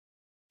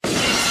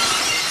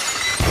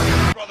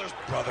brother.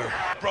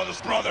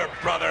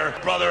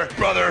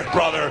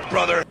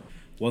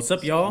 What's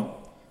up,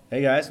 y'all?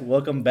 Hey guys,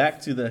 welcome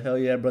back to the Hell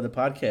Yeah Brother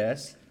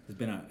podcast.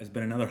 It's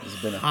been another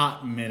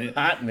hot minute.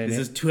 Hot minute. This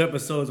is 2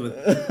 episodes with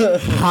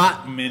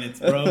hot minutes,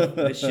 bro.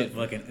 This shit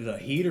fucking is a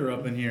heater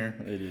up in here.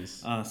 It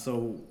is.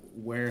 So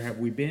where have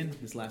we been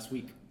this last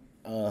week?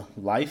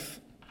 Life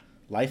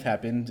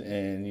happened,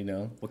 and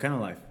What kind of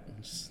life?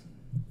 just,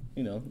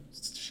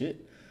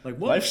 shit. Like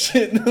what?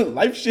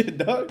 Life shit,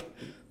 dog.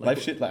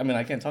 Life shit. I mean,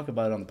 I can't talk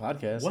about it on the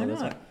podcast. Why so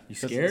that's not? You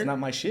 'cause scared? It's not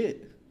my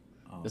shit.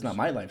 Oh, It's not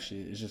my life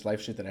shit. It's just life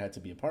shit that I had to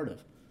be a part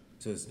of.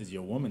 So it's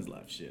your woman's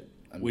life shit.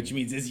 Which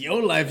means it's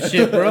your life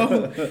shit,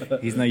 bro.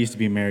 He's not used to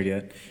being married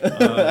yet.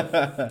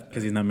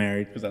 Because he's not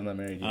married. Because I'm not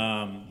married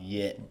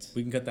yet.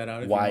 We can cut that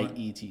out if you want.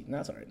 Y-E-T. No,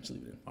 it's all right. Just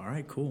leave it in. All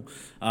right, cool.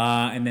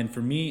 And then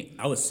for me,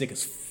 I was sick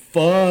as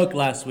fuck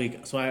last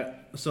week.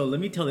 So let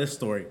me tell this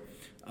story.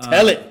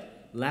 Tell it.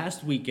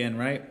 Last weekend,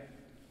 right?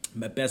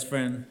 My best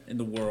friend in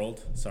the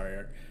world. Sorry,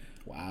 Eric.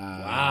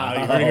 Wow.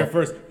 You heard it here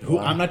first. Wow.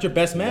 I'm not your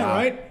best man, Wow.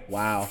 right?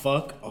 Wow.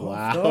 Fuck. Oh,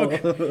 Wow.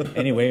 Fuck.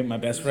 Anyway, my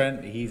best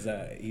friend, he's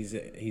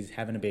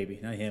having a baby.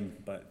 Not him,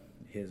 but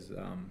the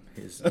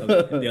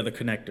other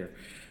connector,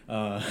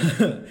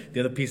 the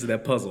other piece of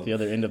that puzzle. The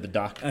other end of the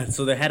dock.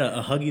 So they had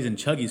a Huggies and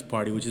Chuggies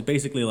party, which is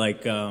basically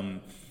like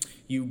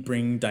you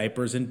bring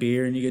diapers and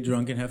beer and you get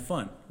drunk and have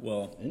fun.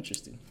 Well,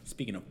 Interesting.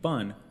 speaking of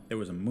fun, there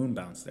was a moon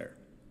bounce there,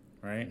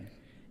 right?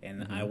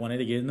 And I wanted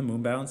to get in the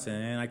moon bounce,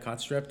 and I caught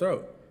strep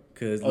throat.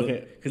 Because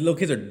little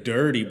kids are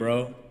dirty,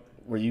 bro.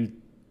 Were you...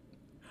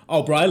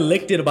 Oh, bro, I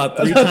licked it about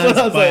 3 times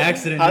by like,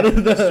 accident. How did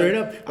that... Straight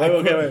up.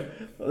 Wait.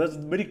 Well, there's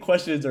many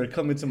questions are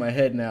coming to my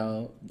head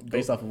now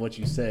based off of what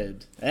you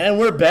said. And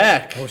we're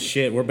back. Oh,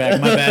 shit, we're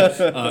back. My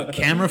bad.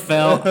 Camera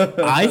fell.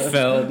 I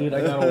fell. Dude,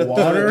 I got a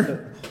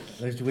water.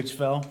 Which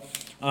fell?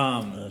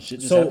 Shit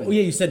just So, happened.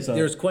 yeah, you said So-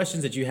 there's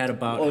questions that you had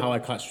about how I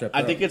caught strep throat.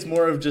 I think it's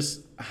more of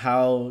just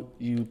how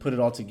you put it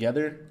all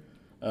together.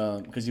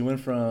 Because you were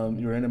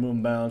in a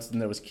moon bounce,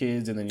 and there was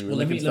kids, and then you were Well,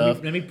 looking let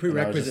stuff. me and I was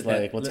prerequisite just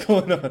that. like, what's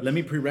going on? Let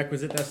me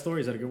prerequisite that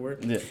story. Is that a good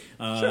word? Yeah.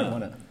 Sure, why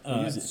not?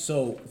 We'll use it.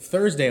 So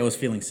Thursday I was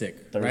feeling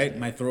sick, Thursday. right?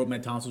 My throat, my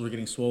tonsils were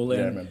getting swollen.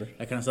 Yeah, I remember.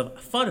 That kind of stuff. I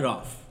fought it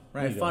off,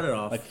 right? I fought it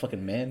off. Like a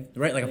fucking man.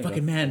 Right, like a There you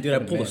fucking go. man, dude. I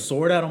Fucking pulled a man.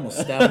 sword out, almost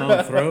stabbed my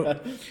own throat.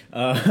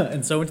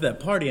 And so I went to that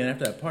party, and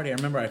after that party, I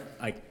remember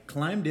I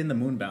climbed in the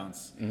moon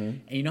bounce.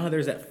 And you know how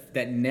there's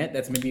that net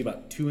that's maybe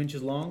about 2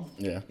 inches long?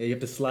 Yeah. You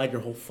have to slide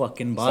your whole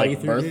fucking body like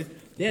through birth? it.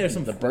 Yeah, there's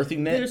some The birthing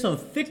net? There's some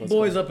thick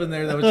boys up in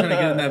there that was trying to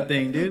get in that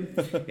thing,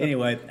 dude.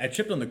 Anyway, I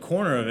tripped on the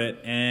corner of it,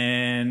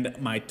 and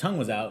my tongue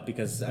was out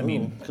because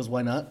Because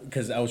why not?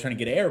 because I was trying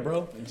to get air,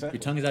 bro. Exactly.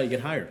 Your tongue is out, you get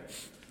higher.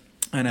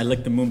 And I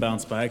licked the moon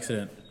bounce by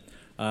accident.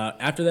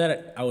 After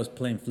that, I was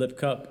playing flip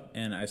cup,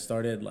 and I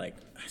started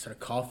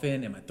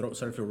coughing, and my throat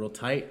started to feel real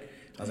tight.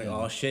 I was like,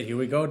 oh shit, here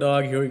we go,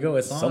 dog. Here we go.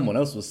 It's on. Someone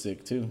else was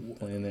sick too,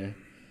 playing there.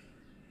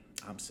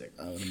 I'm sick.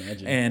 I would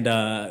imagine.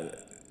 And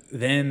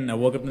then I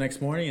woke up the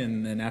next morning,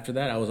 and then after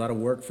that, I was out of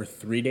work for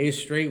 3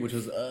 days straight, which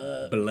was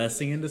a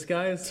blessing in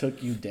disguise.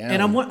 Took you down. And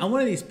I'm one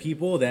of these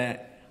people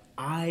that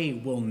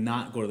I will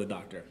not go to the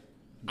doctor.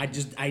 I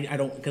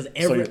don't, because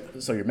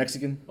So you're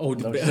Mexican? Oh,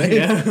 Is that what you're saying?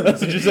 yeah.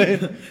 That's what you're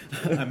saying?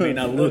 I may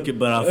not look it,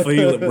 but I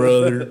feel it,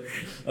 brother.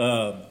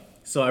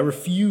 So I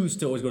refuse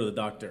to always go to the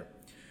doctor.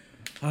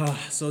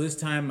 So this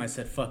time I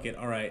said, fuck it.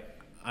 All right.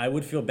 I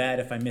would feel bad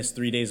if I missed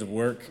 3 days of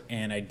work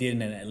and I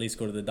didn't at least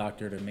go to the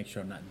doctor to make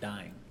sure I'm not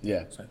dying.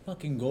 Yeah. So I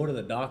fucking go to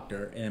the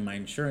doctor and my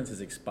insurance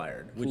is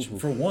expired. Which,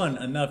 for one,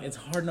 it's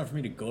hard enough for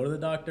me to go to the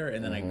doctor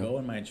and then I go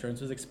and my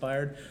insurance was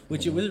expired.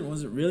 Which it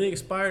wasn't really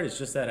expired. It's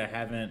just that I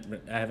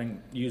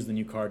haven't used the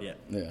new card yet.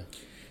 Yeah.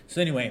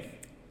 So anyway,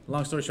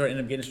 long story short, I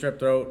ended up getting strep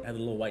throat. Had the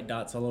little white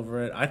dots all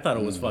over it. I thought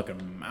it was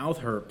fucking mouth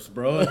herpes,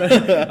 bro. I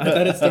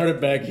thought it started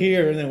back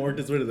here and then worked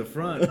its way to the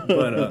front.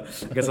 But I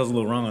guess I was a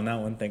little wrong on that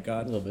one. Thank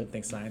God. A little bit.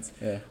 Thanks science.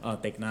 Yeah.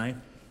 Thank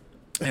nine.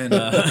 And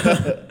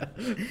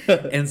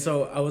and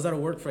so I was out of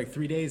work for like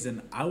 3 days,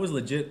 and I was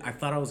legit. I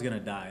thought I was gonna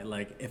die.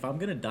 Like, if I'm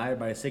gonna die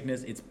by a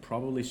sickness, it's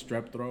probably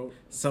strep throat,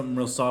 something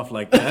real soft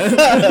like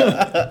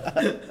that.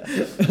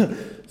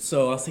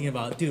 So I was thinking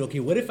about, dude, okay,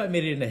 what if I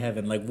made it into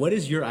heaven? Like, what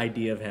is your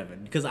idea of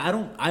heaven? Because I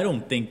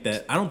don't think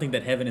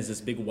that heaven is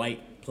this big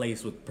white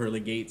place with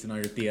pearly gates and all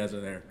your tias are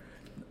there.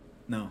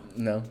 No.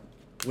 No.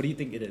 What do you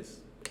think it is?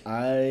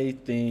 I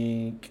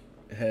think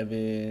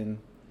heaven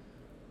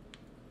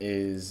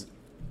is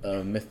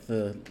a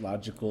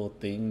mythological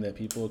thing that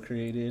people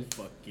created.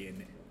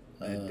 Fucking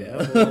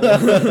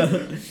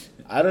devil.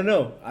 I don't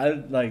know.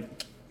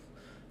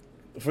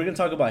 If we're gonna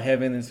talk about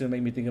heaven, it's gonna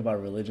make me think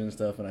about religion and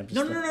stuff, and I just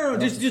No. I don't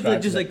Just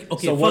subscribe to like, that.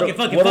 okay, So fuck it.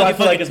 what do I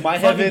feel like is my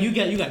heaven? You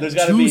got There's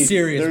gotta too be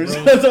serious,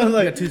 bro. So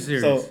like, You got too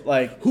serious. So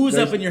like, Who's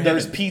there's- up in your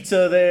There's heaven?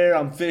 pizza there.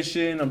 I'm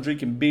fishing. I'm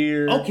drinking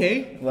beer.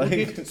 Okay.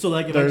 So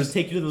like, if I there's just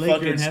take you to the lake, you're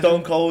fucking in heaven?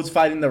 Stone Cold's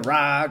fighting the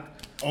Rock.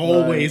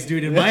 Always, Like-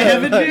 dude. In my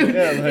heaven, dude.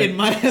 Yeah, like- in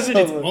my heaven,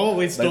 it's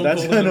always Stone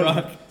that's Cold and The kind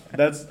of- Rock.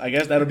 I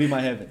guess that'll be my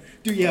heaven.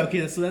 Dude, yeah,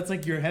 okay. So that's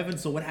like your heaven.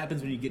 So what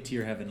happens when you get to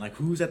your heaven? Like,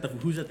 who's at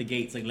the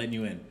gates, like letting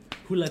you in?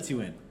 Who lets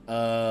you in?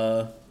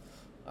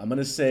 I'm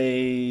gonna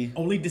say.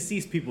 Only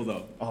deceased people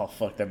though. Oh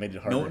fuck, that made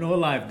it harder. No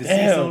alive. Deceased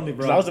Damn, only,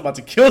 'cause bro. I was about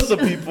to kill some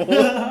people.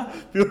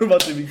 We were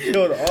about to be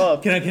killed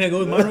off. Can I go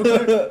with mine real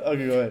quick?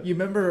 Okay, go ahead. You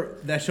remember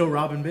that show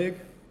Robin Big?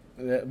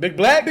 Yeah, Big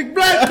Black. Big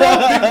Black, bro.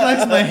 Big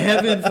Black's my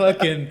heaven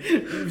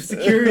fucking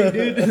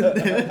security,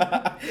 dude.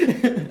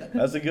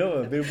 That's a good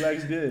one. Big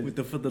Black's good. With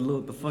the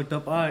fucked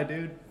up eye,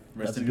 dude.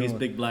 Rest That's a in good peace, one.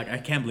 Big Black. I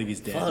can't believe he's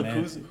dead, Fuck,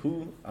 man.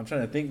 who? I'm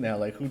trying to think now.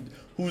 Like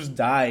who's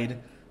died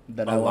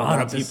that A I would lot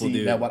want of to people, see,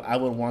 dude. that what I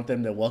would want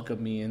them to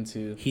welcome me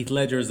into. Heath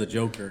Ledger is a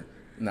Joker.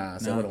 Nah,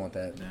 so I No. wouldn't want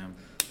that. Damn.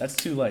 That's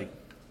too like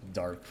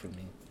dark for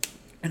me.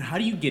 And how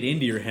do you get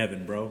into your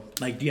heaven, bro?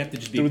 Like, do you have to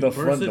just be Through a the good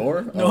front person?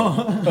 door? No.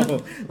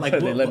 Oh. Like,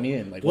 They let me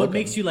in, like, what welcome.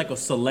 makes you like a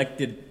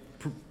selected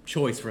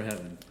choice for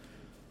heaven?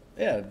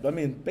 Yeah, I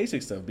mean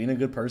basic stuff. Being a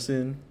good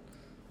person.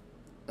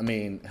 I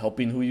mean,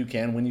 helping who you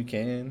can when you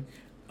can.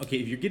 Okay,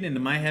 if you're getting into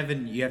my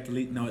heaven, you have to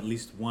know at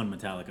least one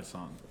Metallica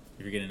song.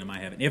 If you're getting into my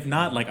heaven, if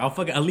not, like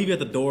I'll leave you at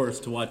the doors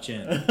to watch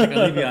in. Like,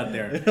 I'll leave you out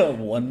there.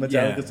 One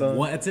Metallica song.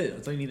 That's it.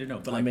 That's all you need to know.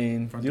 But I like,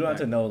 mean, front you don't to have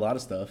to back. know a lot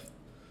of stuff.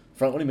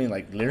 What do you mean,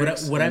 like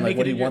lyrics? Would I And, make like,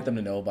 what it do you into want your- them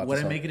to know about Would the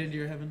I song? make it into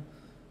your heaven?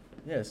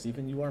 Yeah,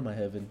 Stephen, you are my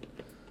heaven.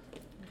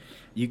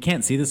 You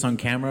can't see this on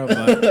camera,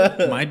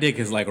 but my dick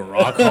is like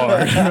rock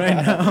hard right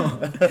now.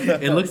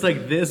 It looks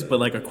like this, but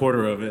like a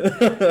quarter of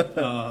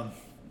it.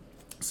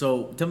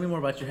 So tell me more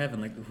about your heaven.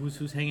 Like,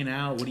 who's hanging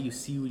out? What do you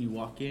see when you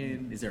walk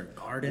in? Is there a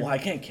garden? Well, I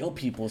can't kill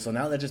people, so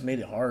now that just made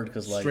it hard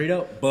because like Straight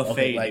up buffet,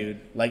 okay, like, dude.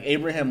 Like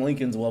Abraham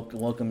Lincoln's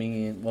welcome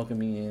me in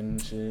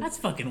and shit. That's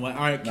fucking what.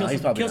 All right, Nah,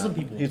 he's probably kill some not.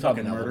 people. He's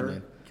Fucking probably not murderer.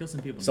 welcoming. Kill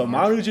some people. So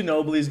Murder. Manu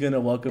Ginobili's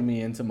gonna welcome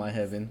me into my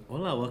heaven.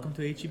 Hola, welcome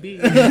to HEB.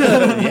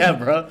 Yeah,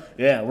 bro.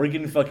 Yeah, we're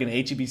getting fucking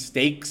HEB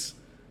steaks.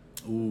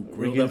 Ooh,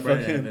 grilled get up right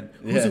in fucking- heaven.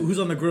 yeah. Who's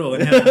on the grill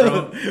in heaven,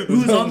 bro?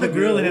 Who's on the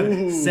grill in heaven?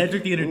 Ooh.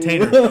 Cedric the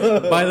Entertainer.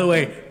 By the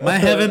way, my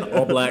heaven,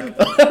 all black.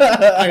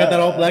 I got that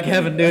all black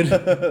heaven, dude.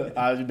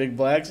 Big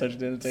Black, such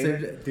an entertainer.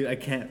 Cedric, dude, I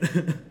can't.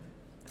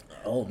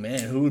 Oh man,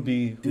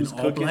 who's all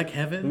cooking? black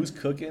heaven? Who's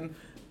cooking?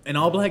 In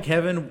all black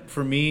heaven,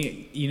 for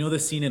me, you know the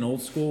scene in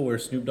Old School where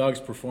Snoop Dogg's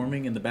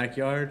performing in the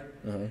backyard?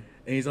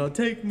 And he's all,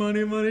 take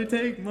money, money,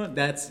 take money.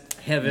 That's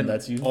heaven.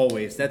 That's you?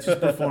 Always. That's who's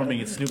performing.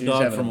 It's Snoop You're just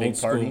Dogg having a from big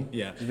Old party? School.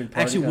 Yeah. Just a big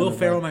party Actually, down Will the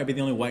Ferrell block? might be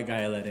the only white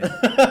guy I let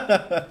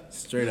in.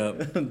 Straight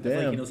up. I feel Damn.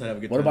 like he knows how to have a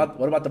good what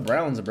time. about the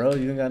Browns, bro?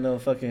 You don't got no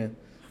fucking.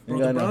 Bro,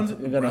 You the got Browns- no,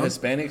 you got no Browns-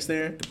 Hispanics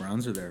there. The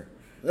Browns are there.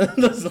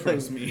 That's like,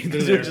 Trust me, they're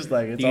you're there. just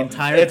like The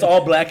it's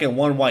all black and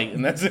one white,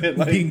 and that's it.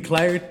 Like,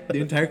 The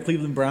entire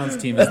Cleveland Browns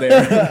team is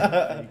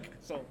there.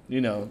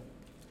 you know,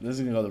 this is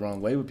gonna go the wrong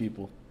way with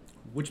people.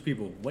 Which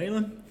people?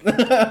 Waylon?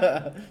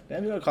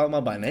 Damn, you don't call him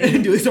out by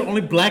name. Dude, he's our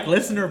only black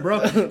listener,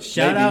 bro.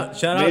 Shout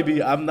out.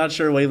 Maybe I'm not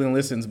sure Waylon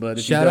listens, but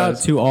if Shout he out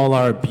does, to all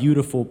our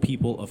beautiful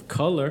people of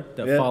color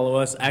that Yeah. follow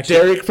us. Actually,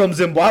 Derek from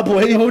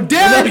Zimbabwe. Oh,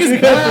 Derek is we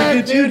can't back,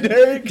 forget you,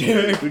 dude.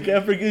 Derek. We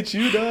can't forget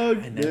you, dog.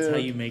 and that's Yeah. how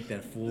you make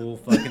that full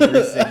fucking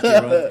 360,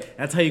 bro.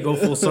 That's how you go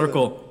full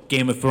circle.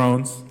 Game of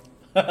Thrones.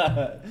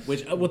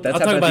 Which I'll That's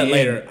talk happened about at it the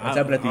later. end. That's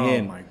happened at the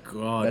end. Oh my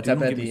god, That's dude,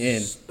 happened don't at get the me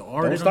end.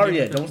 started Don't on start Game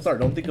yet. of Don't start.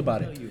 Don't think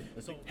about it.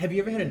 Have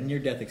you ever had a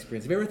near-death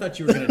experience? Have you ever thought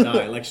you were gonna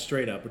die, like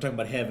straight up? We're talking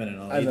about heaven and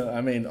all. I know. I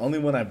mean, only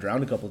when I've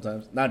drowned a couple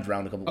times. Not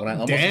drowned a couple. When I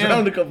almost damn.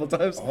 drowned a couple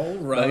times. All That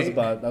right.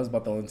 was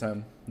about the only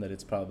time that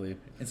it's probably.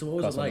 And so, what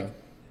was crossed it my like?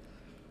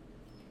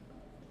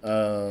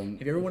 mind.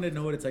 Have you ever wanted to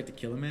know what it's like to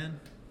kill a man?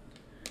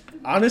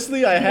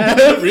 Honestly, I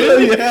have.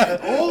 Really? Yeah.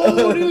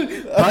 Oh,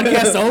 dude.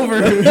 Podcast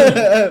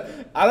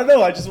over. I don't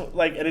know. I just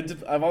like,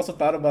 I've also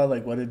thought about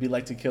like what it'd be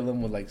like to kill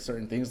him with like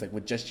certain things, like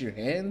with just your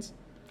hands,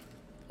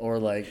 or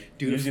like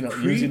Dude, using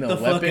creep a the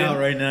fuck weapon. out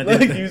right now, Like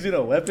dude. using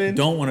a weapon.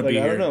 Don't wanna Like, be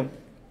I here. don't know.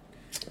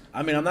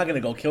 I mean, I'm not gonna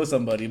go kill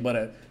somebody,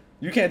 but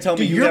you can't tell me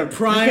Dude, you you're never.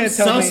 prime you can't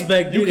tell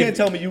suspect, me, You dude. can't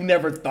tell me you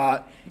never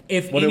thought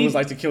If what it any- was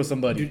like to kill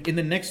somebody. Dude, in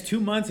the next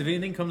 2 months, if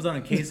anything comes out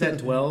on KSAT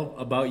 12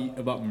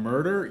 about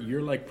murder,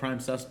 you're like prime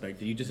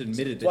suspect. You just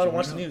admitted that That's why I you don't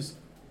watch the know. news.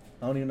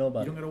 I don't even know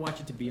about You it. don't gotta watch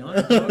it to be on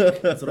it, dog.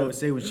 That's what I always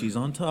say when she's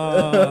on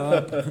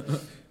top.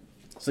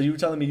 So you were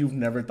telling me you've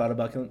never thought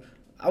about killing?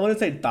 I wouldn't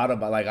say thought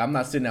about. Like I'm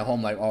not sitting at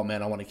home like, oh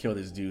man, I want to kill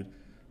this dude.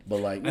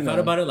 But like, I thought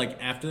about it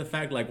like after the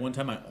fact. Like one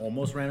time, I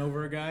almost ran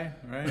over a guy.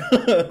 Right, I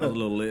was a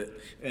little lit,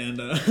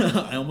 and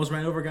I almost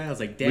ran over a guy. I was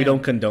like, damn. We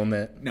don't condone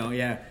that. No,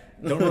 yeah,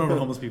 don't run over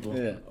homeless people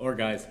Yeah. or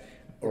guys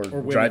Or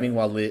women. driving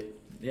while lit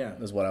Yeah.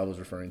 is what I was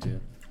referring to.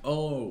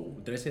 Oh,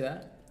 did I say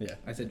that? Yeah.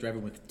 I said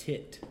driving with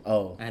tit.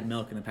 Oh. I had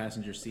milk in the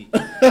passenger seat.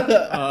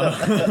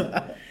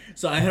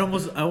 So I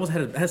almost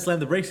had to slam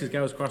the brakes. This guy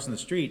was crossing the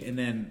street, and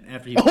then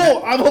after he.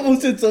 Oh, I've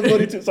almost hit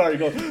somebody too. Sorry,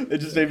 go. It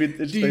just made me. It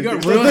just Dude, you made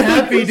got me real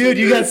happy, dude.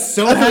 You got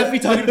so happy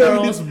talking about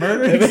almost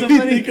murdering It made me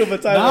somebody. think of a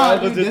time when I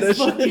almost did that's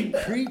that shit.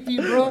 fucking creepy,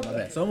 bro.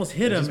 So I almost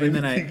hit him, just and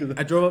made then me think of that.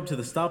 I drove up to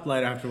the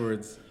stoplight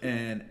afterwards.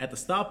 And at the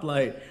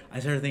stoplight, I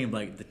started thinking,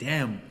 like,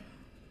 damn,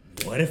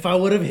 what if I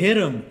would have hit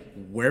him?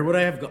 where would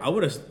I have I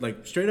would have,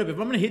 like, straight up, if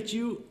I'm gonna hit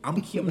you, I'm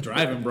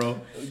driving,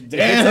 bro.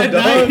 Damn,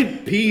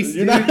 dog. Peace,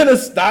 You're dude. not gonna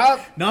stop?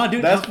 Nah,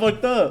 dude. That's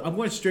fucked up. I'm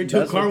going straight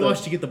to a car fucked wash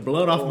up. to get the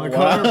blood off my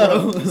car,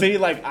 bro. See,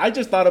 like, I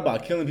just thought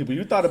about killing people.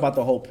 You thought about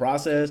the whole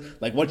process,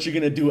 like what you're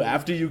gonna do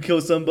after you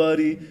kill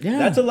somebody. Yeah.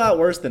 That's a lot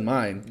worse than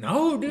mine.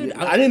 No, dude.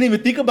 I didn't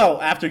even think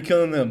about after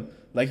killing them.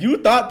 Like, you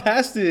thought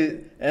past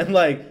it, and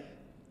like,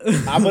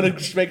 I'm gonna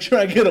make sure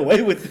I get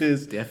away with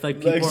this. I feel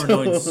like people are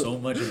knowing so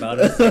much about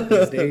us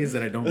these days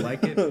that I don't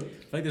like it. I feel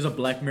like there's a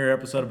Black Mirror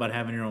episode about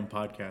having your own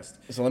podcast.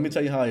 So let me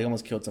tell you how I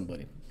almost killed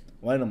somebody.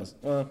 Why almost?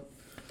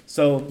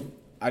 So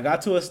I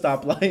got to a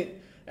stoplight,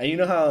 and you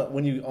know how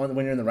when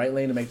you're in the right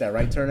lane to make that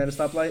right turn at a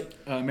stoplight?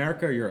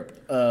 America or Europe?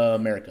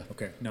 America.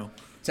 Okay, no.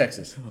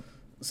 Texas.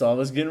 So I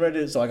was getting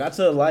ready. So I got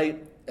to the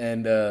light,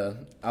 and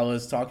I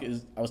was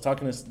talking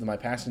to my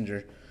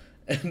passenger,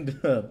 and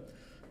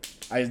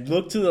I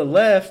looked to the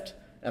left,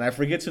 and I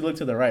forget to look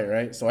to the right.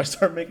 Right. So I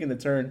start making the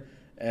turn,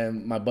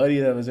 and my buddy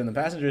that was in the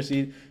passenger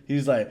seat,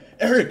 he's like,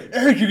 Eric,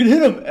 you're gonna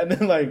hit him, and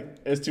then like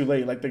it's too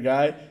late. Like the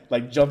guy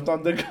like jumped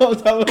on the top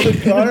of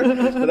the car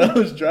that I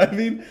was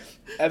driving.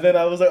 And then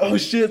I was like, oh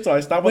shit. So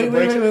I stopped on the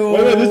brakes. Wait,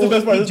 this is the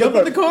best part. He jumped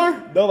on the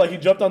car? No, like he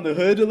jumped on the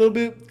hood a little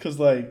bit because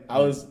like I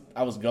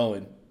wasn't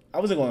going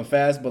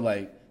fast, but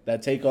like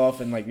that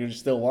takeoff and like you're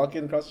still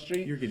walking across the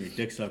street. You're getting your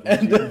dick sucked.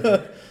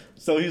 And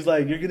so he's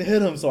like, you're gonna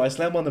hit him. So I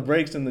slam on the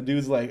brakes, and the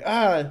dude's like,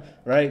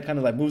 right, kind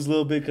of like moves a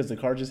little bit because the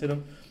car just hit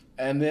him.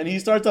 And then he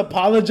starts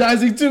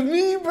apologizing to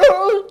me,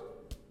 bro.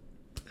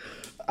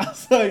 I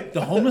was like,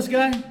 the homeless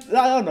guy?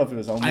 I don't know if it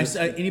was homeless.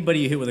 Anybody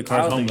you hit with a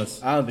car is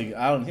homeless. I don't think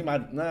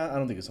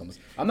it's homeless.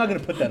 I'm not gonna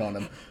put that on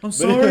him. I'm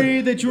sorry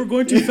that you were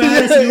going too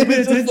fast. You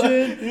paid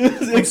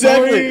attention.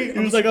 Exactly. He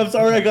was like, I'm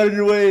sorry I got in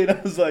your way. And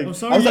I was like,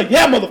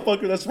 yeah,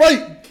 motherfucker, that's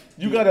right.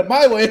 You got it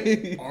my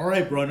way. All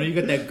right, bro. I know you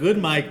got that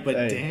good mic, but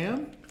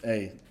damn.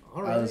 Hey.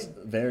 All right. I was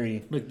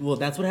very. Well,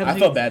 that's what happens. I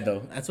felt bad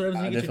though. That's what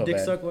happens when you get your dick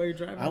sucked while you're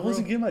driving. I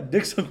wasn't getting my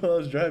dick sucked while I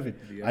was driving.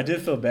 I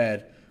did feel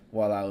bad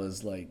while I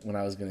was like when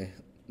I was gonna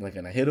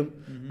and I hit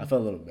him. I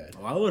felt a little bad.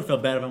 Well, I would have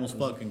felt bad if I almost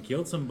fucking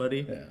killed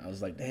somebody. Yeah, I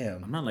was like,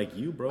 damn. I'm not like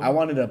you, bro. I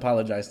wanted to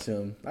apologize to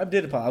him. I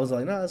did apologize. I was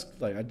like, nah, it's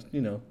like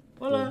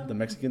the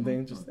Mexican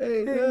thing, just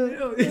hey, and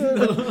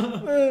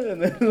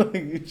then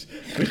like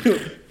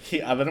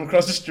I let him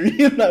cross the street,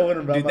 and I went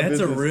around dude, my business.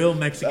 That's a real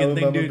Mexican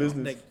thing,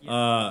 dude. Like,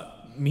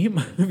 me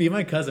and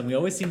my cousin, we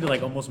always seem to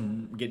like almost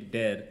get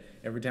dead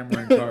every time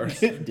we're in cars.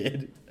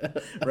 Did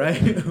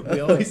right? We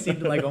always seem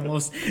to like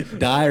almost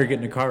die or get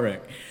in a car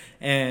wreck.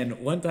 And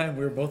one time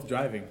we were both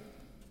driving,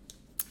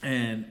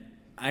 and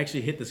I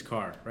actually hit this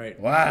car. Right?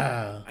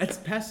 Wow. It's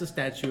past the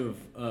statue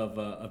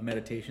of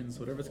meditations,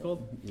 whatever it's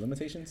called.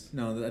 Limitations?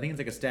 No, I think it's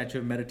like a statue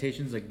of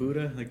meditations, like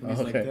Buddha, like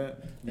things like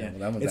that. Yeah,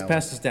 well, it's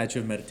past the statue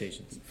of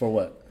meditations. For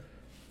what?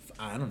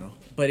 I don't know,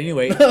 but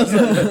anyway.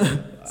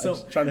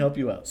 So trying to help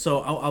you out. So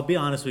I'll be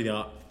honest with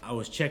you. I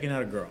was checking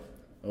out a girl.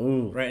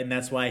 Ooh. Right, and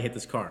that's why I hit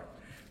this car.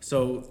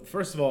 So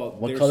first of all,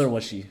 what color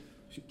was she?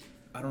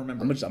 I don't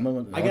remember. I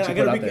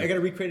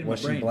gotta recreate it in my brain.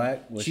 Was she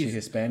black? Was she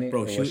Hispanic?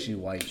 Bro, or was she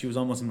white? She was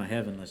almost in my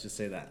heaven. Let's just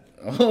say that.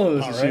 Oh,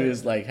 so she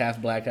was like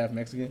half black, half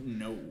Mexican?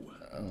 No.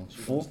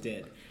 She was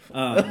dead.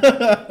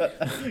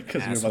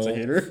 Because you're about to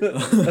hit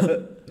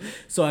her.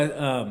 So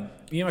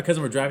me and my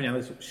cousin were driving down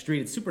this street.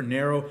 It's super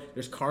narrow.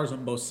 There's cars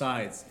on both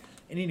sides.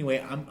 And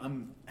anyway,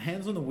 I'm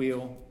hands on the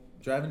wheel,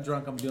 driving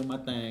drunk. I'm doing my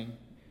thing.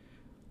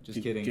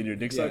 Just kidding. Get your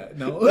dick sucked?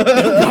 No.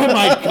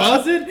 My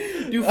cousin?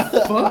 Dude,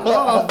 fuck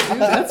off, dude.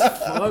 That's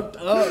fucked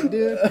up,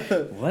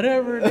 dude.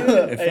 Whatever, dude.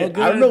 It felt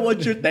good. I don't know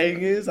what your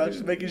thing is. I'm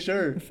just making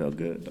sure. It felt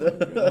good.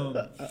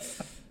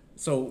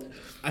 So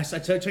I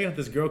started checking out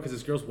this girl because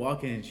this girl's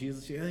walking and she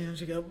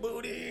got a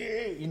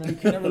booty. You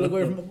can never look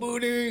away from a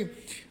booty.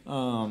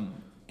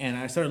 And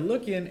I started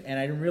looking and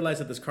I didn't realize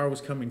that this car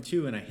was coming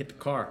too, and I hit the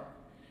car.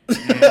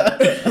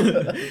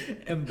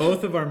 And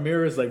both of our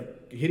mirrors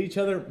like hit each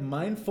other.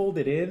 Mine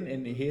folded in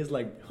and his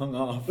like hung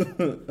off.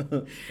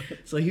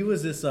 So he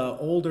was this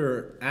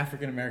older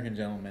African American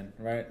gentleman,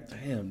 right?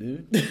 Damn,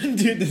 dude.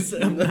 Dude,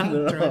 I'm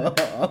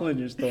not all in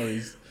your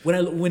stories.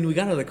 When we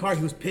got out of the car,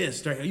 he was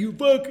pissed. Right? Are you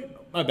fucking?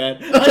 My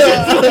bad.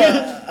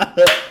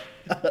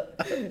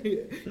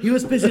 He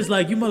was pissed. He's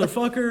like, you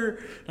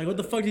motherfucker. Like, what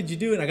the fuck did you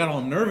do? And I got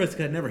all nervous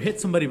because I'd never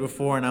hit somebody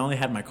before, and I only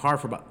had my car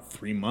for about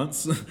 3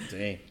 months.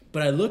 Dang.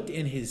 But I looked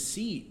in his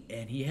seat,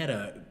 and he had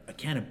a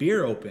can of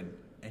beer open,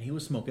 and he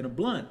was smoking a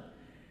blunt.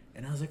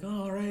 And I was like,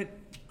 oh, all right,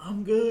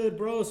 I'm good,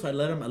 bro. So I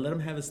let him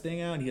have his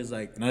thing out, and he was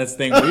like, no, this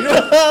thing.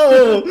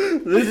 Oh,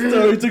 this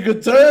story took a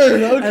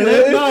turn.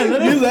 Okay.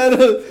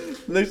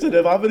 Listen,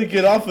 if I'm gonna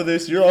get off of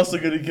this, you're also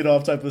gonna get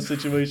off type of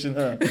situation,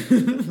 huh?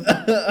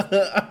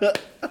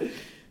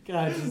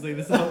 God, just like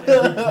this is how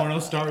every porno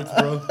starts,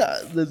 bro.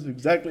 That's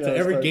exactly how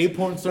every gay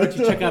porn starts.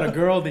 You check out a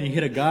girl, then you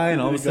hit a guy,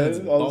 and all of a sudden, it's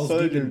balls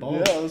deep in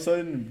balls. Yeah, all of a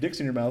sudden, dick's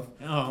in your mouth.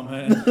 Oh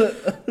man.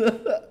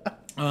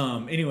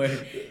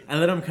 Anyway, I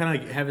let him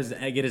kind of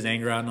get his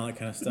anger out and all that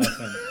kind of stuff.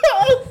 And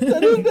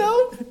that didn't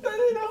help. That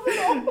didn't help at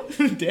all.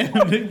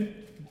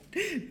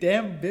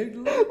 Damn big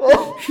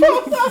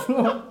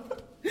love.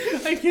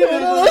 I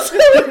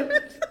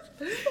can't.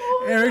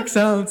 Eric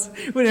sounds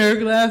when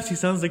Eric laughs, he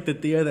sounds like the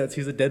Thea that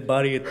sees a dead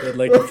body at the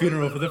like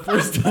funeral for the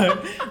first time.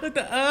 Like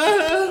the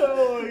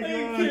Oh my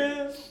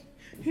god.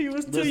 He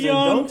was too Listen,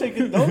 young.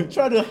 don't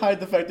try to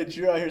hide the fact that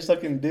you're out here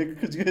sucking dick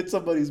because you hit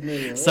somebody's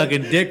million. Right?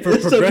 Sucking dick for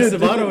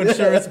Progressive Auto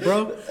Insurance,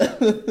 bro.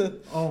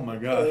 Oh my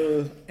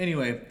god.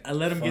 Anyway, I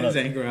let him get his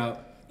anger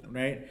out,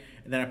 right?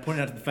 And then I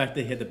pointed out the fact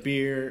that he had the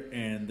beer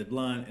and the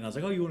blunt, and I was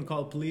like, "Oh, you want to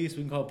call the police?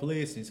 We can call the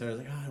police." And he started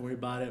like, "Oh, don't worry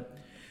about it."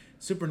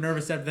 Super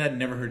nervous after that, and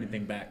never heard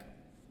anything back.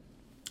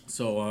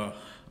 So,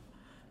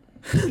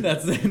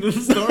 that's the end of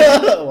the story.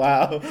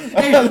 Wow.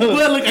 Hey, but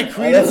look, I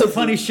created some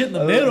funny shit in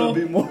the middle.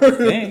 Be more.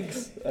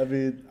 Thanks. I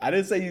mean, I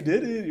didn't say you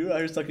did it. You were out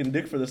here sucking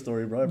dick for the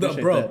story, bro. I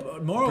appreciate Bro,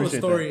 that. moral of the Appreciate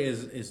story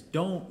is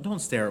don't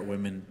stare at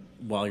women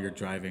while you're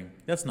driving.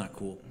 That's not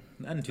cool.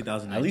 Not in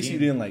 2019. At least you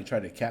didn't like try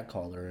to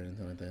catcall her or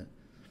anything like that.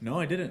 No,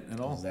 I didn't at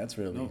all. That's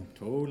really No,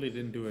 totally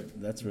didn't do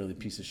it. That's really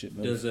piece of shit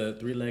move. Does a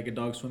three-legged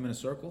dog swim in a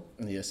circle?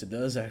 Yes, it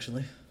does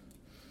actually.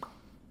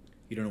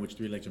 You don't know which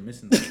three legs are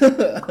missing.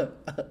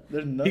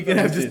 There's none. He could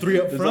have just three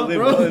up front,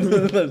 bro.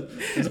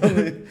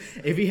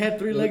 If he had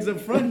three legs up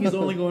front, he's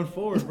only going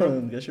forward,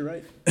 bro. Guess you're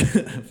right.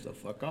 So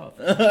fuck off.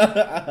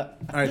 All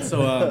right,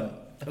 so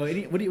what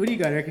do you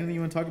got, Eric? Anything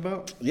you want to talk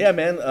about? Yeah,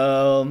 man.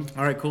 All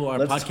right, cool. Our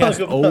let's podcast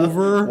talk about-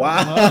 over.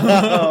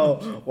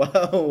 Wow,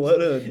 wow,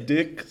 what a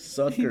dick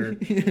sucker.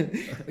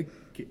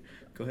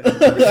 Go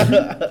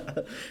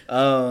ahead.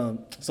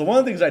 So one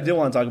of the things I did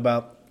want to talk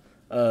about,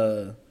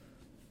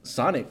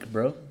 Sonic,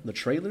 bro, the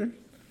trailer.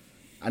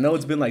 I know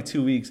it's been like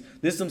 2 weeks.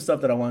 There's some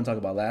stuff that I want to talk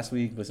about last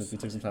week, but since we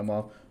took some time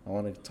off, I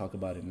want to talk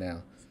about it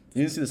now.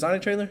 You didn't see the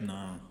Sonic trailer?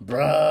 No,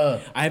 bruh.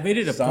 I made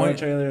it a Sonic point.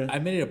 trailer. I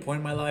made it a point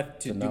in my life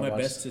to do not my watch.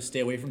 best to stay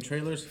away from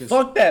trailers.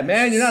 Fuck that,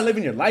 man. You're not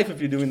living your life if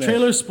you're doing that.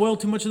 Trailers spoil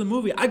too much of the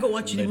movie. I go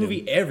watch any They do.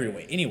 movie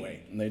everywhere,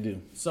 anyway. They do.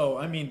 So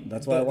I mean,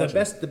 That's why I watch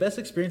the best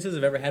experiences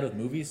I've ever had with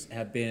movies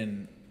have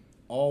been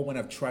all when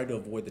I've tried to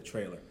avoid the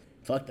trailer.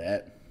 Fuck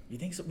that. You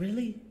think so?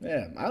 Really?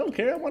 Yeah, I don't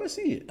care. I want to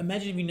see it.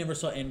 Imagine if you never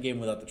saw Endgame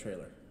without the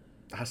trailer,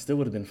 I still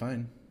would have been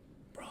fine.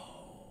 bro.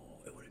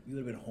 You would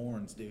have been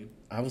horns, dude.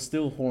 I was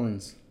still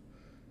horns.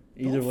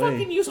 Either Don't way.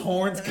 fucking use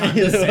horns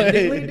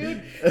condescendingly,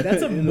 dude.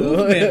 That's a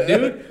movement,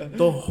 dude.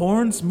 The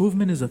horns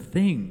movement is a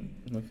thing.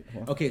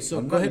 Okay, so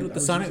go ahead with the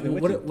Sonic.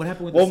 What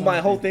happened with the Sonic? my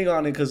whole thing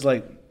on it, because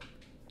like,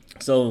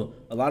 so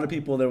a lot of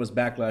people, there was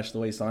backlash the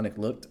way Sonic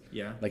looked.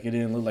 Yeah. Like it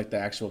didn't look like the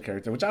actual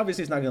character, which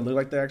obviously it's not going to look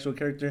like the actual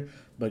character,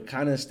 but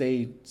kind of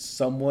stayed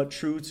somewhat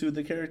true to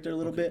the character a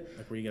little bit.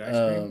 Like where you get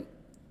ice cream?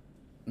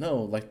 No,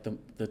 like the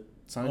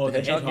Sonic Oh, the the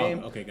Hedgehog Hedgehog.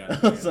 game. Okay, got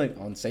it. It's like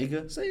on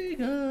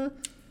Sega.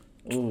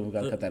 Oh, we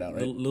gotta cut that out,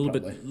 right? Little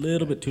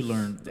Probably.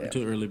 bit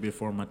too early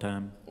before my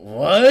time.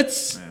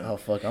 What? Yeah. Oh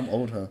fuck, I'm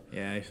old, huh?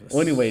 Yeah.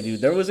 Well, anyway,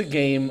 dude, there was a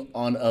game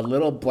on a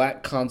little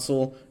black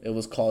console. It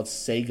was called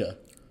Sega.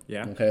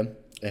 Yeah. Okay.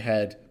 It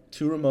had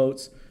 2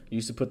 remotes. You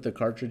used to put the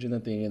cartridge in the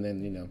thing, and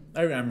then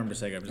I remember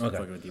Sega. I'm just not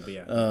fucking with you, but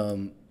yeah.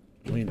 well,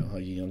 you know how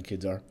you young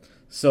kids are.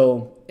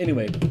 So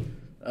anyway,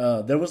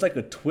 there was like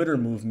a Twitter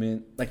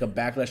movement, like a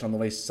backlash on the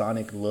way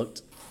Sonic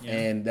looked,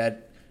 and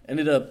that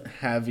ended up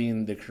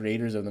having the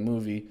creators of the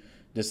movie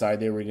decide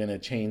they were gonna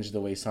change the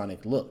way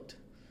Sonic looked.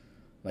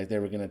 Like they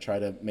were gonna try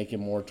to make it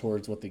more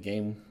towards what the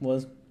game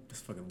was.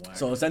 That's fucking whack.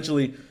 So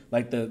essentially,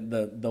 like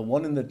the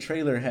one in the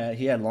trailer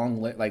had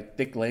long like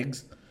thick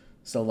legs,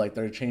 so like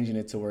they're changing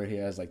it to where he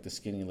has like the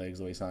skinny legs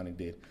the way Sonic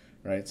did,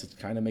 right? So to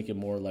kind of make it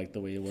more like the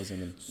way it was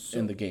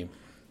in the game.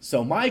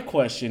 So my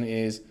question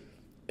is,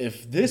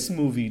 if this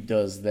movie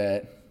does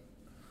that,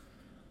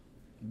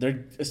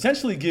 they're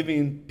essentially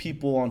giving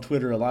people on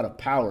Twitter a lot of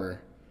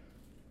power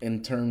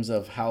in terms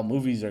of how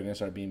movies are going to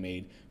start being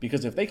made.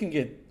 Because if they can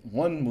get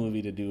one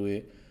movie to do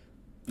it,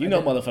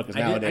 motherfuckers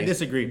nowadays. I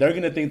disagree. They're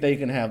going to think they're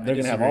going to have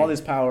disagree. all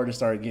this power to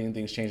start getting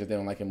things changed that they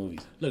don't like in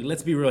movies. Look,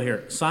 let's be real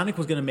here. Sonic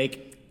was gonna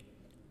make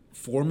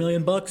 $4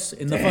 million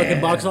in the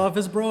fucking box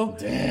office, bro.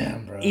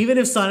 Damn, bro. Even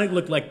if Sonic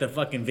looked like the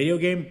fucking video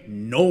game,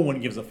 no one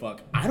gives a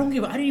fuck. I didn't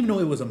even know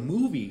it was a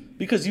movie.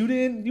 Because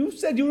you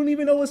said you don't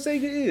even know what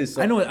Sega is.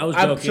 So I know it, I was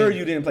I'm joking. sure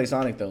you didn't play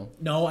Sonic though.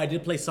 No, I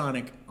did play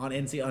Sonic on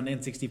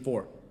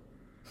N64.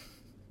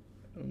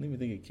 I don't even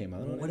think it came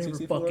out on Whatever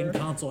N64. fucking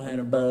console had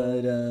it,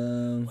 bro.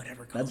 But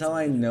Whatever that's console how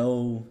I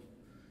know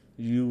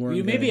you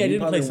weren't. Maybe I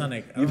didn't play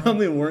Sonic. You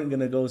probably weren't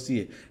gonna go see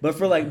it. But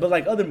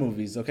like other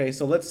movies, okay.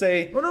 So let's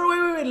say. Oh, no,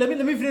 wait.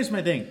 Let me finish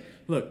my thing.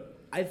 Look,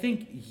 I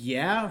think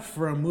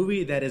for a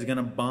movie that is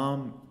gonna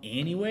bomb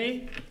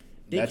anyway,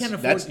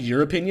 That's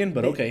your opinion,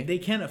 but okay. They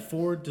can't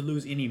afford to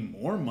lose any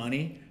more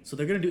money, so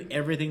they're gonna do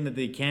everything that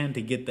they can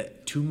to get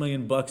that $2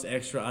 million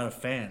extra out of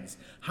fans.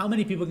 How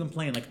many people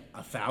complain? Like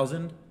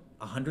 1,000,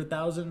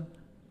 100,000?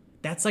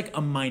 That's like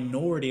a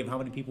minority of how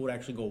many people would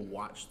actually go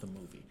watch the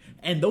movie,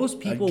 and those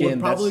people Again, would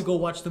probably that's- go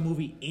watch the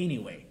movie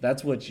anyway.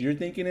 That's what you're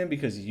thinking in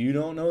because you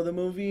don't know the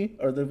movie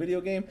or the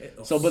video game.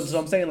 So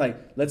I'm saying like,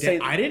 let's say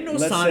I didn't know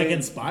let's Sonic say-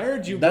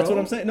 inspired you, bro. That's what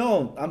I'm saying.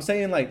 No, I'm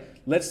saying like,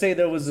 let's say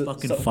there was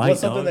Fucking fight,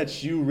 something dog.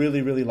 that you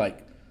really, really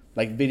like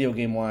video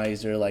game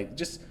wise, or like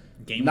just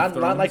Game Not of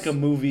Thrones. like a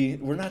movie.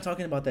 We're not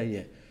talking about that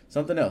yet.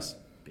 Something else.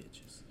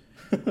 Bitches.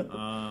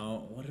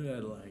 What did I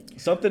like?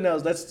 Something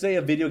else. Let's say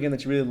a video game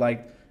that you really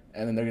liked,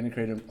 and then they're gonna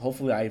create it.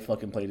 Hopefully, I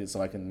fucking played it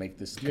so I can make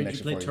this Did you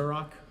connection play for you.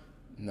 Turok?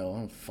 No, I don't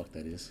know what the fuck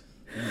that is.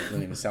 It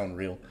doesn't even sound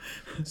real.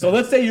 So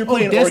let's say you're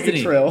playing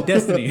Destiny. Oregon Trail.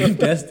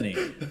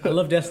 Destiny. I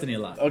love Destiny a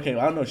lot. Okay,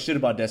 well, I don't know shit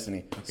about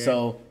Destiny. Okay.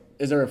 So,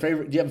 is there a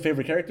favorite? Do you have a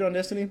favorite character on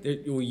Destiny?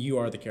 Well, you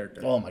are the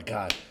character. Oh my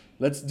god,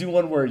 let's do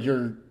one where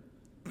you're,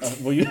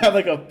 where you have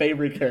like a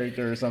favorite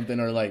character or something,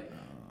 or like,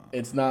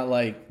 it's not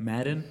like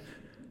Madden?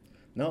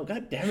 no.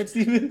 God damn it,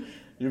 Steven.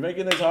 You're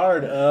making this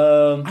hard. I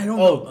don't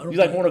know. I don't You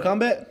like play- Mortal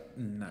Kombat?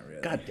 Not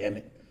really. God damn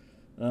it.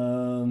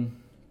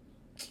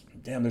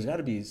 Damn, there's got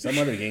to be some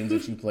other games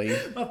that you played.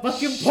 A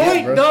fucking Shit,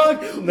 point, bro.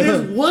 dog.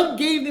 There's one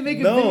game they make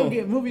a video No,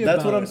 game movie about.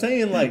 that's what I'm it.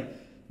 saying. Like,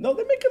 no,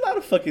 they make a lot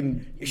of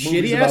fucking movies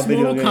Shitty about ass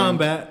video Mortal games.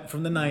 Kombat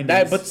from the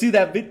 90s. But see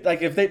that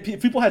like if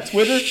people had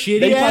Twitter,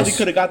 Shitty they probably ass-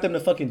 could have got them to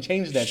fucking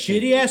change that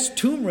shit. Shitty ass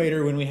Tomb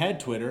Raider when we had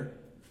Twitter.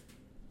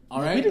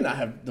 All right. We did not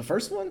have the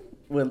first one.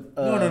 With,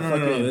 No.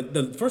 fucking-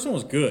 The first one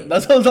was good.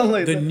 That's what I'm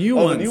like. The new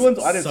oh, ones. the new ones.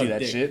 I didn't see sucked that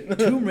dick. shit.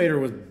 Tomb Raider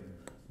was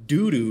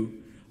doo doo.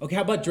 Okay,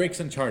 how about Drake's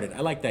Uncharted? I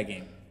like that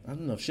game. I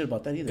don't know shit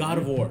about that either. God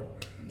of War.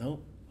 No.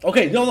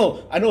 Okay,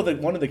 no. I know that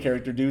one of the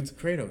character dudes.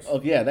 Kratos.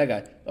 Oh yeah, that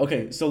guy.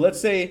 Okay, so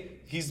let's say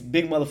he's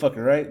big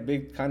motherfucker, right?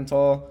 Big, kind of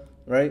tall,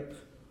 right?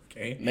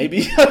 Okay.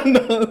 Maybe I don't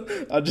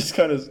know. I'm just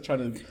kind of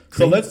trying to.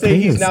 So let's say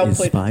he's now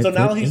Kratos is playing. So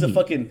now he's a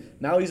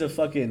 5'8".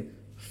 fucking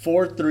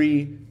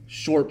 4'3"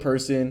 short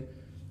person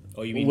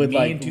Oh, you mean with me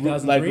like in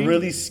 2003?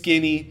 really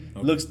skinny,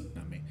 Okay, looks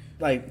not me.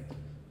 like,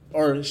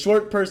 or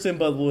short person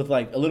but with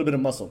like a little bit of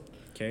muscle.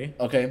 Okay.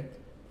 Okay,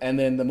 and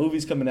then the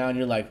movie's coming out and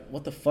you're like,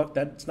 what the fuck?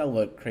 That's not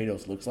what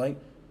Kratos looks like.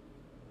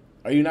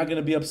 Are you not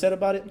gonna be upset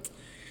about it?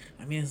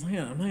 I mean, I'm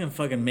not gonna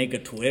fucking make a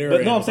Twitter.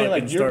 But no, and I'm saying,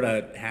 like, fucking you're- start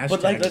a hashtag.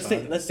 but, like, let's say-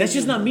 about it. let's say That's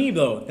just you- not me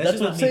though. That's That's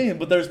just what not I'm me. saying.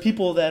 But there's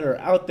people that are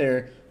out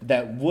there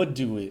that would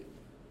do it.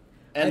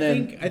 And I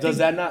then think- does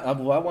that not?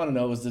 What I want to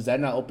know is, does that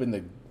not open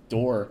the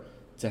door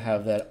to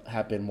have that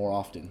happen more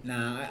often?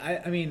 Nah,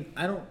 I mean,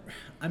 I don't.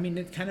 I mean,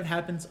 it kind of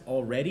happens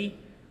already,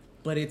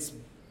 but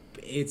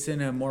it's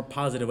in a more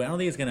positive way. I don't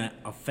think it's gonna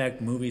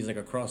affect movies like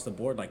across the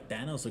board. Like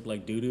Thanos looked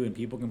like doo doo, and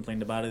people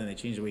complained about it, and they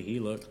changed the way he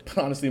looked.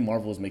 But honestly,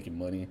 Marvel's making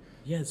money,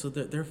 Yeah, so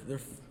they're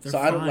so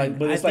I don't fine. like.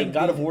 But it's like think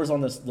God they- of War's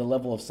on the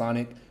level of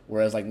Sonic,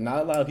 whereas like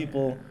not a lot of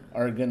people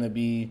are gonna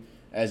be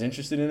as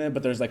interested in it.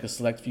 But there's like a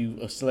select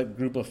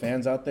group of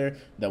fans out there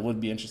that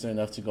would be interested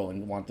enough to go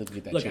and want to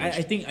get that Look,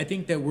 changed. I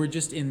think that we're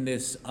just in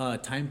this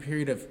time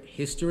period of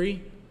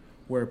history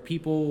where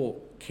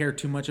people care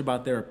too much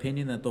about their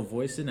opinion that they'll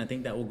voice it, and I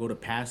think that will go to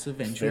pass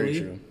eventually. Very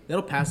true.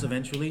 That'll pass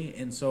eventually,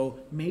 and so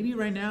maybe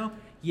right now,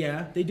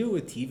 yeah, they do it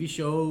with TV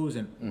shows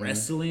and Mm-hmm.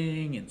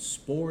 wrestling and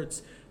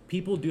sports.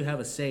 People do have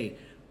a say,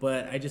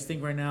 but I just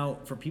think right now,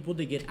 for people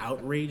to get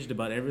outraged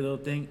about every little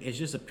thing, it's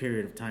just a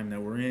period of time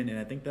that we're in, and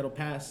I think that'll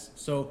pass.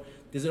 So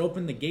does it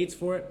open the gates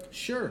for it?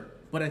 Sure,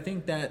 but I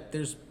think that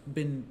there's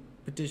been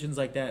petitions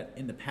like that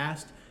in the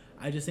past.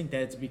 I just think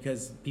that it's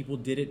because people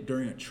did it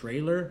during a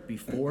trailer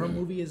before a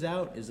movie is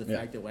out. Is the Yeah.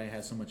 fact that why it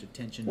has so much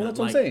attention. Well, not that's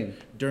what I'm like saying.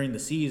 during the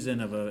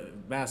season of a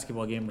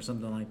basketball game or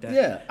something like that.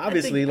 Yeah,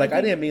 obviously. I I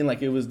think- didn't mean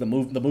like it was the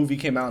movie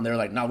came out and they're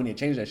like, no, we need to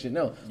change that shit.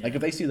 No, like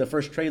if they see the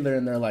first trailer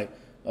and they're like,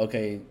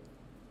 okay,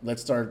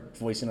 let's start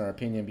voicing our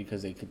opinion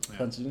because they could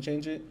punch and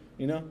change it.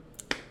 You know?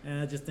 And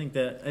I just think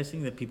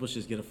that people should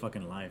just get a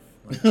fucking life.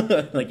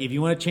 Like, like, if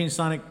you want to change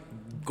Sonic,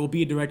 go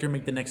be a director and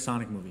make the next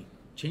Sonic movie.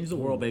 Change the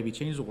world, baby.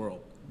 Change the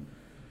world.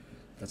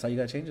 That's how you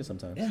gotta change it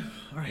sometimes. Yeah.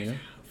 All right. Yeah.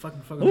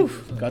 Fucking.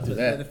 Oof, got through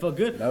that. It felt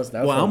good. That was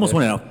well, I felt almost good.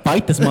 wanted to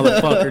fight this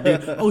motherfucker,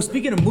 dude. Oh,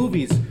 speaking of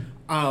movies,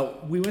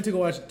 we went to go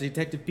watch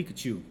Detective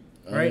Pikachu,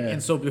 right? yeah.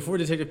 And so before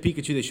Detective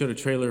Pikachu, they showed a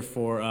trailer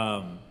for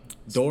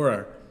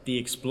Dora the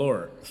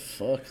Explorer.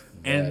 Fuck.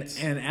 And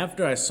that. and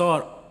after I saw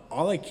it,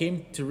 all I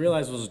came to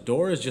realize was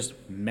Dora is just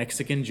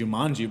Mexican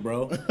Jumanji,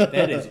 bro.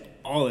 That is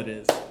all it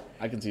is.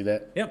 I can see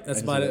that. Yep, that's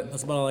I can about see it. that.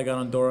 That's about all I got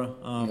on Dora.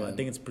 I Yeah.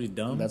 think it's pretty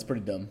dumb. That's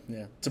pretty dumb.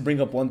 Yeah. To bring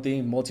up one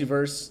thing,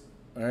 multiverse.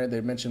 All right,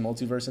 they mentioned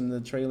multiverse in the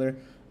trailer.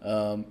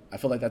 I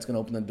feel like that's gonna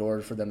open the door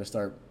for them to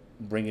start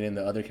bringing in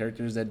the other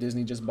characters that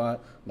Disney just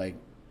bought, like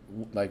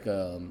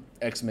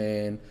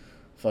X-Men,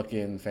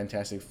 fucking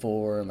Fantastic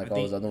Four, and like I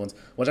all those think- other ones,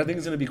 which I think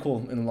is gonna be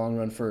cool in the long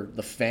run for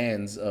the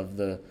fans of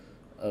the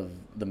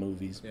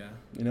movies. Yeah.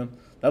 You know,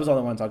 that was all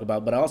I want to talk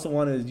about. But I also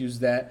wanted to use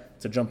that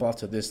to jump off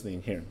to this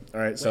thing here. All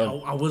right, so.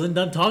 Well, I wasn't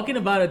done talking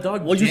about it,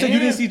 dog. Well, you said you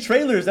Damn. didn't see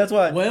trailers. That's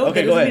why. Well,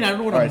 okay, that go doesn't ahead. mean I don't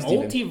know what All a right,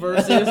 Steven.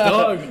 multiverse is,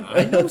 dog.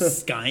 I know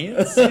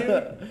science.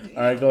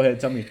 All right, go ahead.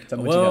 Tell me what you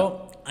got.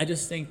 Well, I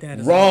just think that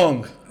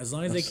Wrong. As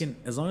long as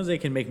they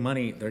can make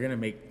money, they're gonna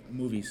make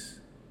movies.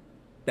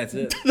 That's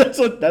it. That's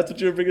what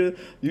you were bringing.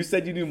 You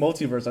said you knew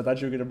multiverse. I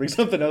thought you were gonna bring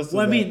something else. to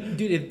Well, I that. mean,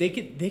 dude, if they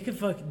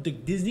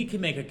could Disney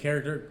can make a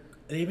character.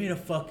 They made a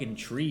fucking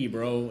tree,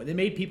 bro. They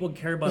made people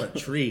care about a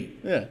tree.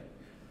 yeah,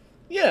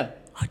 yeah,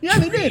 A yeah.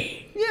 They did.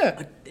 tree.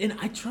 Yeah. And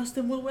I trust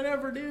them with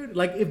whatever, dude.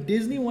 Like if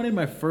Disney wanted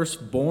my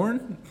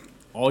firstborn,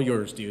 All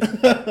yours, dude.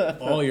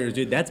 All yours,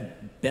 dude.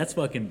 That's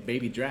fucking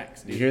baby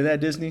Drax, You dude. hear that,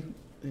 Disney?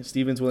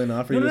 Steven's willing to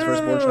offer you his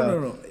firstborn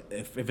child. No.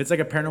 If it's like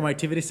a paranormal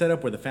activity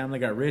setup where the family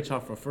got rich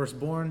off a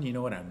firstborn, you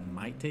know what? I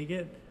might take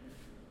it.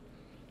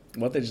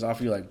 What if they just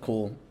offer you like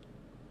cool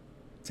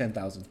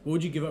 10,000? What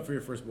would you give up for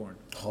your firstborn?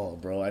 Oh,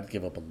 bro, I'd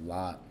give up a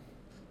lot.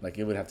 Like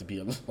it would have to be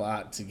a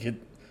lot to get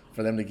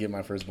for them to get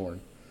my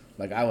firstborn.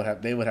 Like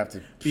they would have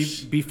to.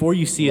 Before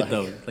you see it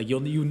though, like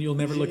you'll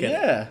never look at it.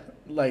 Yeah,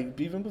 like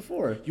even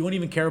before. You won't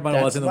even care about it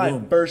while it's in the That's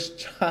womb. my first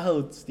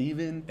child,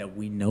 Steven. That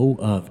we know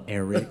of,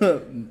 Eric.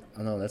 Oh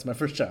no, that's my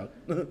first child.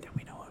 That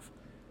we know of.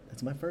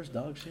 That's my first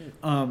dog shit.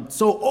 The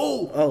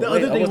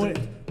wait, other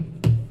thing.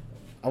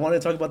 I want to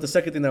talk about the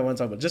second thing that I want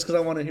to talk about, just because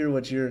I want to hear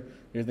what your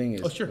thing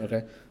is. Oh, sure.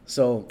 Okay.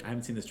 So I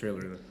haven't seen this trailer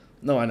either.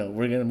 no, I know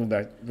we're gonna move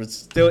back. We're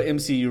still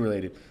MCU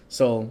related.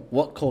 So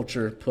what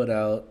culture put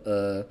out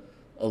a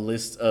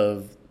list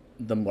of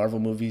the Marvel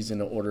movies in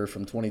the order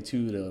from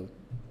 22 to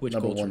Which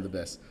number culture? one, the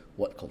best?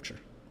 What culture?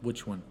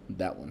 Which one?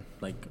 That one.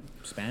 Like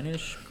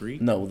Spanish,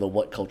 Greek? No, the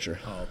what culture.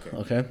 Oh, okay.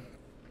 Okay.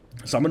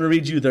 So I'm gonna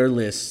read you their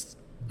list.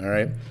 All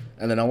right,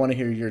 and then I want to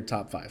hear your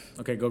top 5.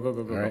 Okay, go. All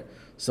right.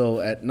 So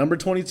at number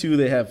 22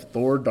 they have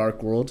Thor: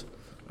 Dark World.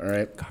 All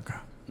right. Caca.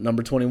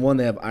 Number 21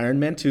 they have Iron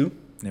Man 2.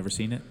 Never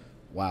seen it.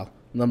 Wow.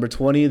 Number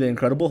 20 The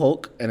Incredible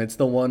Hulk, and it's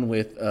the one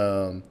with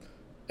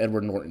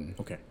Edward Norton.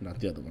 Okay. Not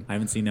the other one. I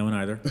haven't seen that one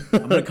either.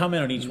 I'm gonna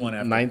comment on each one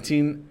after.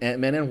 19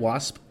 Ant-Man and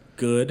Wasp.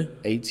 Good.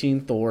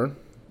 18 Thor.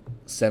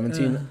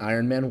 17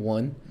 Iron Man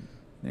 1.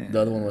 Yeah,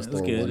 The other one was it was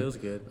Thor good. 1. It was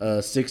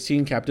good.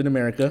 16 Captain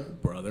America.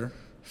 Brother.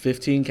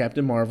 15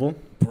 Captain Marvel.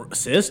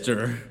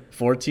 Sister.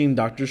 14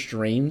 Doctor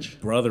Strange.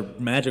 Brother.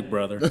 Magic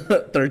brother.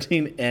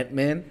 13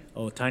 Ant-Man.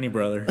 Oh, tiny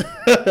brother.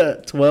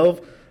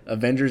 12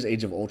 Avengers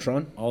Age of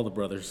Ultron. All the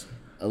brothers.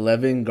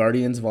 11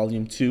 Guardians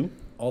Volume 2.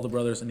 All the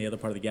brothers in the other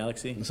part of the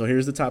galaxy. So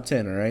here's the top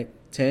 10, all right?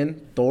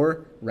 10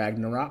 Thor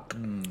Ragnarok.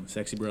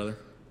 Sexy brother.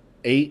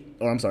 8,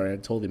 oh, I'm sorry, I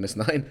totally missed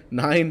 9.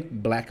 9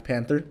 Black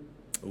Panther.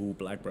 Ooh,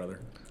 black brother.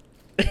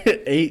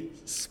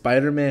 8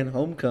 Spider-Man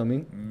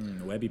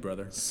Homecoming. Webby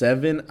brother.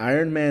 7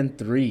 Iron Man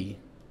 3.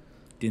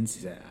 Didn't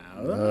see that.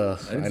 I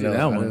didn't see know. that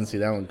I one. didn't see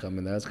that one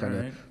coming. That's kind of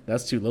Alright.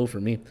 that's too low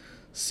for me.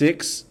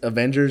 6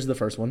 Avengers, the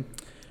first one.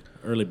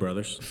 Early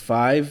brothers.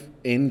 5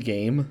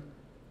 Endgame.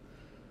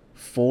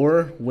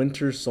 4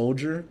 Winter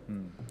Soldier.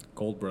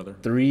 Gold brother.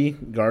 3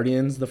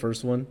 Guardians, the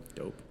first one.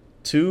 Dope.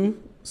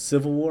 2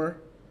 Civil War.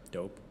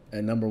 Dope.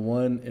 And number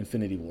 1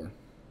 Infinity War.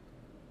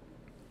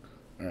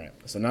 All right.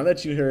 So now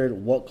that you heard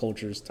what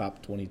culture's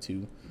top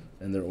 22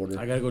 in their order,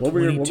 I gotta go what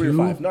 22. Were your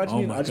 5? No, I just oh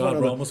mean, my I just god, want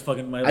bro! to. Almost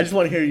fucking my. I just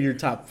want to hear your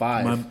top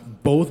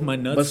 5. Both my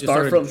nuts But just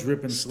started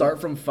dripping.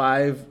 start from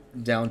 5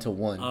 down to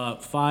 1.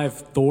 5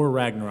 Thor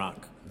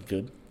Ragnarok.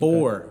 Good.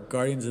 4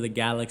 Guardians of the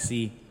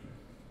Galaxy.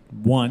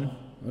 1.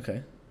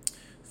 Okay.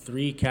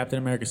 3 Captain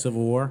America: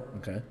 Civil War.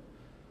 Okay.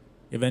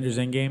 Avengers: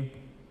 Endgame.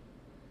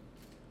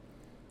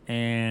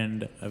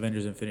 And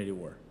Avengers: Infinity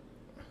War.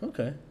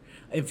 Okay.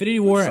 Infinity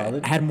War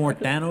Solid. had more I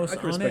can Thanos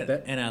on respect it,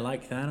 that. and I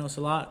like Thanos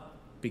a lot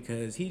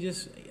because he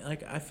just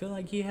like I feel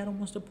like he had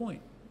almost a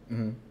point.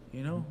 Mm-hmm.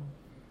 You know,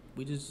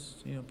 we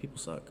just people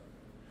suck.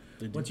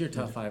 They do. What's your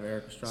top 5,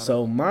 Eric Estrada?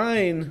 So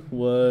mine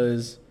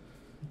was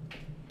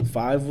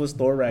 5 was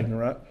Thor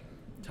Ragnarok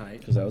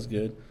tight, because that was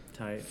good.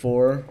 tight,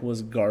 4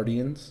 was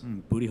Guardians.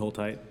 booty hole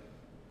tight.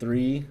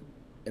 3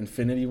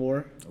 Infinity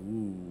War.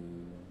 Ooh,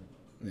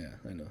 Yeah,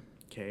 I know.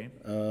 okay.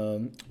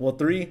 Well,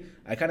 3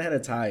 I kind of had a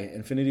tie.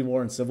 Infinity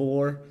War and Civil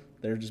War.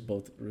 They're just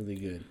both really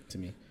good to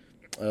me.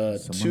 2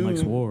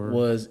 likes war.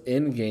 was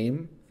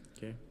Endgame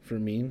Okay. for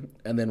me,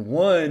 and then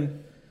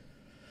 1.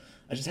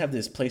 I just have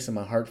this place in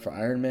my heart for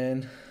Iron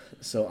Man.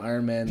 So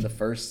Iron Man, the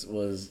first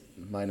was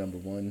my number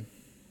 1.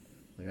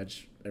 Like I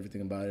just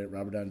everything about it.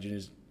 Robert Downey Jr.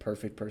 is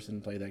perfect person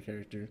to play that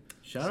character.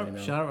 Shout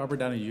So, out Robert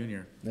Downey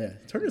Jr. Yeah,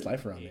 turn his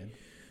life around, man.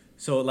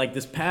 So like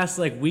this past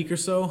week or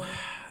so,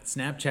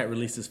 Snapchat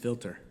released this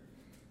filter,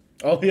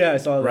 Oh yeah, I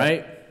saw that.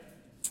 right?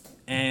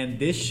 And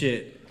this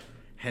shit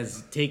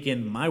has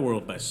taken my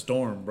world by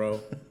storm,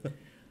 bro.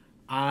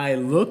 I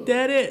looked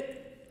at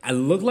it. I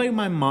looked like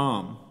my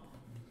mom.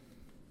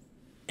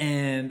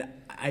 And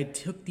I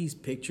took these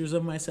pictures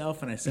of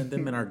myself and I sent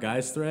them in our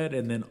guys thread.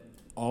 And then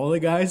all the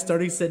guys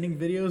started sending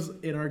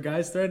videos in our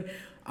guys thread.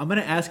 I'm going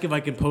to ask if I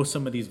can post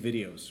some of these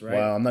videos, right?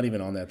 Wow, I'm not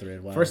even on that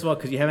thread. Wow. First of all,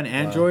 because you have an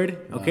Android,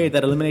 okay,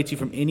 that eliminates you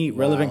from any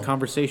relevant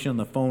conversation on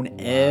the phone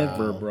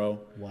ever, bro.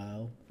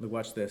 Wow. Look,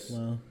 watch this.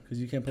 Wow.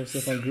 Because you can't post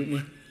stuff on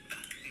GroupMe.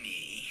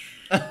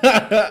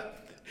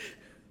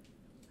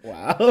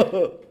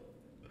 Wow.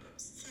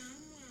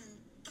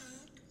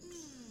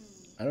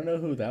 I don't know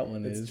who that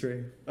one is.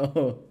 Trey.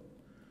 Oh.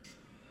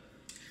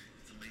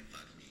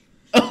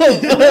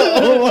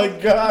 Oh my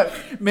god.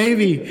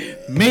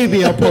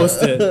 Maybe I'll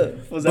post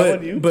it. Was that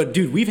one you? But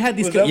dude, we've had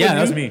these. Was that Yeah, one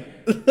that's you? me.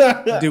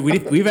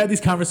 Dude, we've had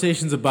these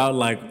conversations about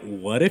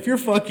what if you're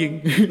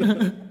fucking?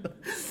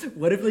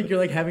 What if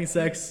you're having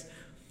sex,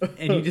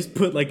 and you just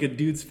put a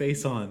dude's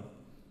face on,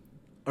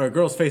 or a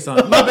girl's face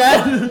on? My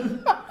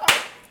bad.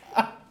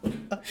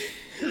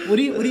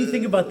 What do you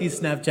think about these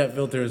Snapchat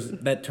filters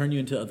that turn you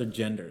into other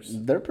genders?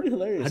 They're pretty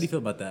hilarious. How do you feel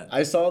about that?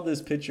 I saw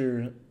this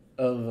picture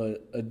of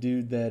a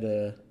dude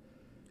that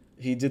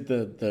he did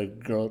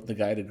the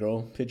guy to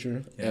girl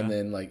picture, and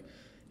then like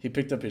he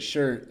picked up his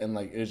shirt and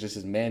like it was just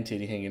his man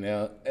titty hanging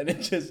out, and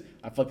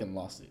I fucking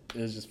lost it.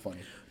 It was just funny.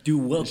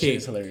 Dude, well, okay,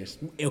 it's hilarious.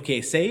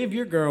 Okay, say if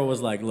your girl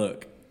was like,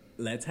 "Look,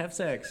 let's have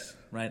sex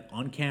right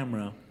on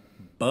camera,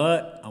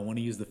 but I want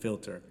to use the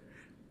filter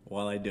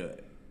while I do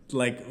it."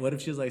 Like, what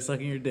if she was like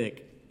sucking your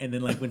dick, and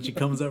then like when she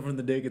comes up from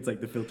the dick, it's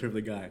like the filter of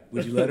the guy?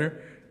 Would you let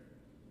her?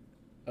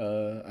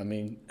 I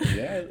mean,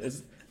 yeah,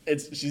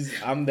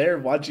 I'm there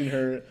watching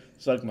her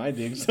suck my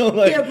dick, so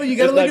like, yeah, but you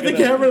gotta look at the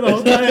camera the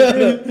whole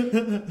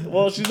time.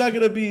 Well, she's not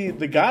gonna be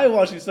the guy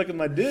while she's sucking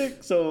my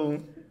dick,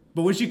 so.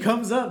 But when she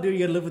comes up, dude, you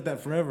gotta live with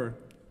that forever.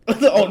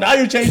 Oh, now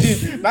you're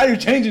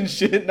changing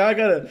shit. Now I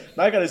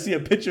gotta see a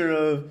picture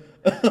of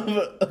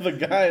a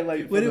guy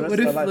like. What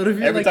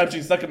if every time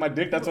she's sucking my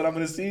dick, that's what I'm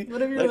gonna see.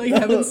 What if you're like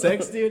having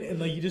sex, dude,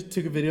 and like you just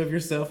took a video of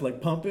yourself like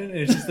pumping, and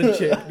it's just a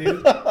chick,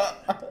 dude.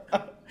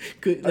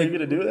 Are you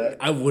gonna do that?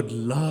 I would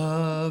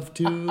love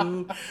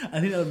to. I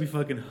think that would be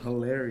fucking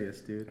hilarious,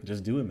 dude.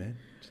 Just do it, man.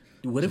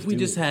 What if we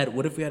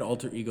had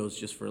alter egos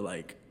just for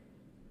like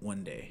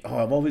one day? Oh,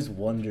 I've always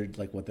wondered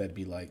like what that'd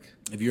be like.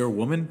 If you're a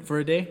woman for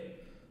a day,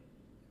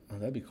 oh,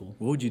 that'd be cool.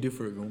 What would you do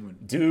for a woman?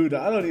 Dude,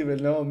 I don't even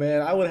know,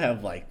 man. I would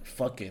have like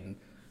fucking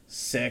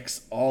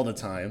sex all the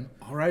time.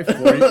 All right,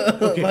 40.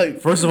 Okay.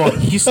 Like, first of all,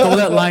 he stole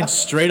that line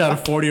straight out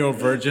of 40-Year-Old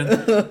Virgin.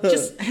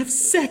 Just have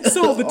sex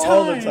all the time.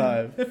 All the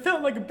time. It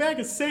felt like a bag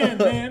of sand,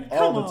 man. Come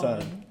all the on.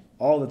 time.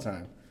 All the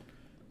time.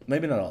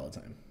 Maybe not all the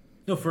time.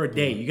 No, for a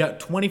day. You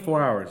got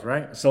 24 hours,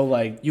 right? So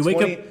like you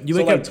wake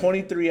up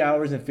 23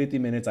 hours and 50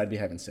 minutes I'd be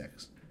having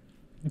sex.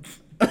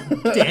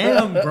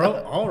 Damn,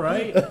 bro. All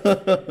right.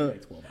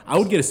 I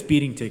would get a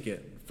speeding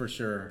ticket for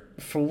sure.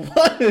 For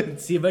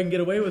what? See if I can get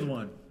away with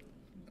one.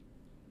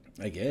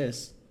 I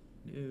guess.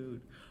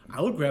 Dude,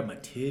 I would grab my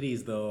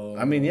titties though.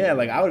 I mean, yeah,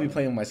 like I would be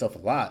playing with myself a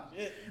lot.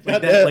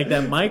 Like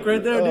that mic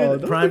right there,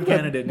 dude. Prime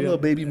candidate, dude. Little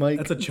baby mic.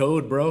 That's a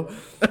chode, bro.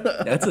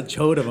 That's a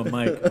chode of a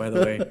mic, by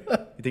the way.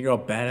 You think you're all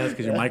badass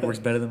because your mic works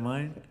better than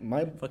mine?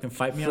 Fucking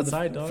fight me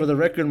outside, dog. For the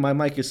record, my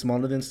mic is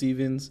smaller than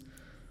Steven's,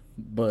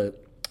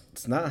 but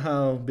it's not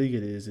how big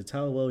it is. It's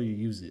how well you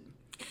use it.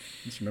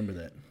 Just remember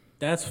that.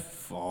 That's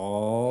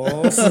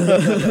false.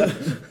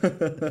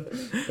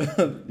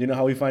 You know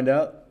how we find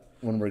out?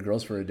 When we're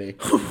girls for a day.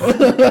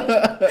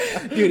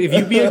 Dude, if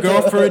you be a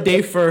girl for a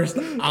day first,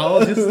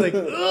 I'll just like,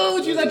 oh,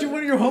 would you let one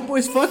of your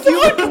homeboys fuck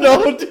you?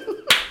 No, dude.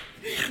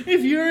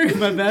 If you're,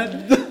 my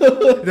bad.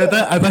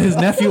 I thought his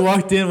nephew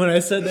walked in when I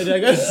said that. I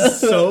got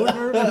so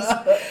nervous.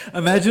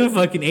 Imagine a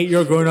fucking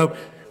 8-year-old growing up.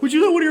 Would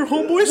you let one of your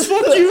homeboys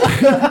fuck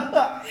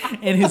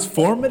you? In his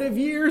formative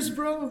years,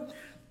 bro.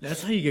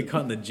 That's how you get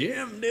caught in the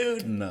gym,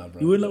 dude. Nah, bro.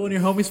 You wouldn't let one of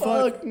your homies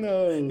fuck? Fuck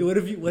no. What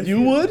if you? What if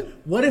you would?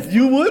 What if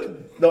you would?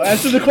 No,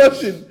 answer the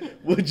question.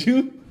 Would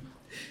you?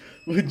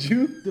 Would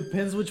you?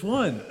 Depends which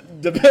one.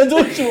 Depends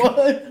which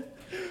one.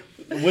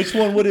 Which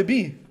one would it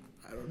be?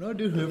 I don't know,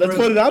 dude. Let's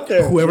put it out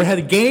there. Whoever had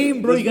a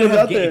game, bro. You gotta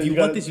have game. If you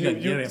want this, you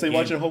gotta get it. So you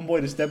want your homeboy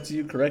to step to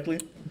you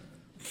correctly?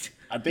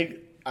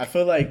 I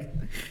feel like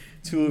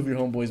 2 of your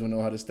homeboys would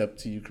know how to step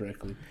to you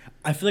correctly.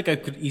 I feel like I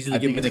could easily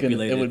get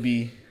manipulated. It would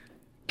be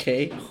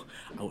K.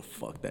 I would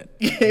fuck that.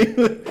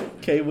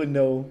 K would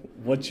know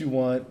what you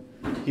want.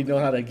 He'd know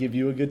how to give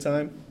you a good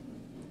time.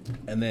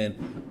 And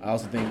then I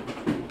also think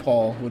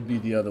Paul would be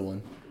the other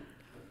one.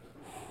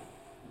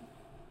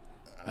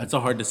 That's a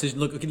hard decision.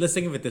 Look, okay, let's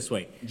think of it this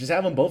way. Just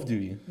have them both do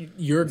you.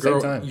 You're a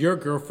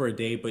girl for a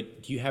day,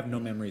 but you have no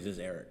memories as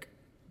Eric.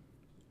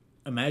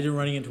 Imagine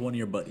running into one of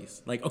your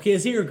buddies. Like, okay,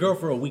 say you're a girl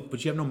for a week,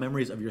 but you have no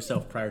memories of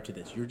yourself prior to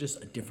this. You're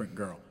just a different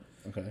girl.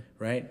 Okay.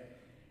 Right?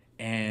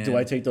 And do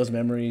I take those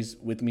memories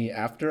with me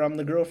after I'm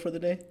the girl for the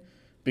day?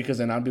 Because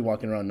then I'd be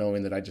walking around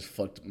knowing that I just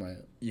fucked my...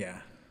 Yeah.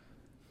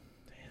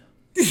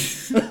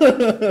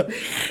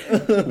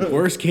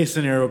 Worst case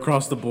scenario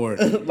across the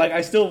board. Like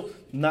I still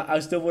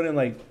wouldn't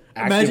like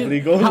actively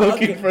go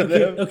looking for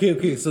them.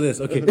 Okay. So this,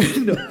 okay.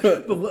 No,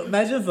 but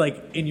imagine if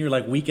like in your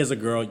like week as a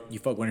girl, you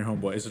fuck one of your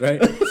homeboys, right?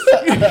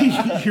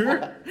 You're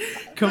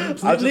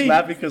completely. I'm just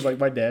laughing because like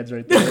my dad's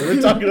right there.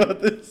 We're talking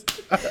about this.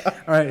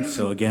 All right.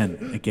 So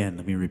again,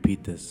 let me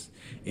repeat this.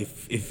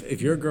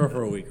 If you're a girl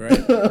for a week, right,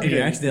 and you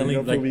accidentally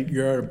like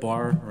you're at a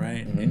bar,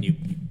 right, and you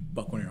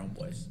fuck one of your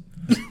homeboys.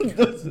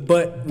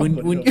 But when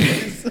you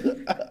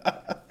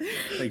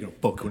gonna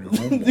fuck on your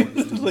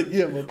homeboys? Like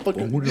yeah,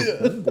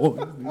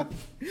 motherfucker.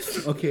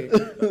 Okay,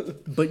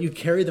 but you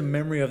carry the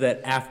memory of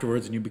that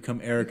afterwards, and you become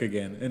Eric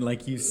again, and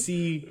like you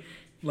see,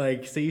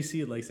 like say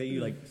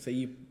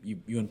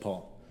you and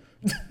Paul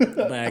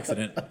by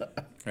accident,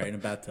 right in a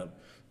bathtub.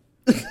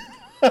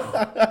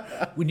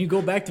 When you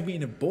go back to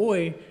being a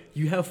boy,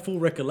 you have full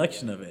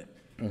recollection of it.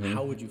 Mm-hmm.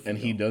 How would you feel? And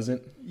he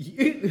doesn't?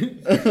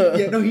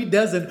 Yeah, no, he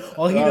doesn't.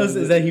 All he knows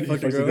is that he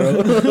fucked a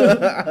girl.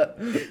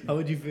 How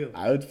would you feel?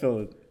 I would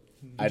feel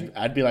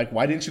I'd be like,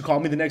 why didn't you call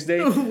me the next day?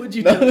 What'd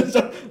you do?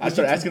 I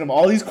start asking him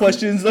all these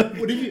questions. Like,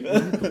 What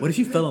if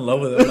you fell in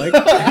love with him? Like,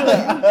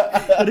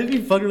 what if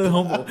you fucked with a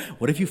homeboy?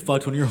 What if you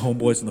fucked one of your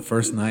homeboys on the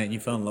first night and you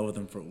fell in love with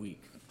him for a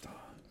week?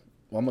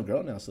 well, I'm a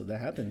girl now, so that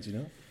happens, you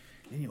know.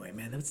 Anyway,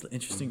 man, that's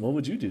interesting. What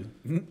would you do?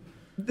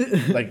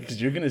 Like,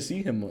 because you're gonna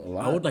see him a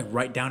lot. I would like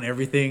write down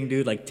everything,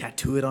 dude. Like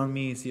tattoo it on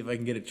me, see if I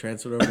can get it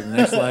transferred over to the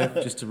next life,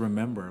 just to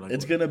remember. Like,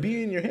 It's gonna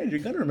be in your head. You're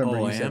gonna remember.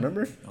 oh, You I said, am?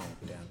 remember? Oh,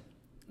 damn.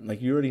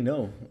 Like you already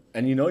know,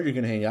 and you know you're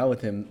gonna hang out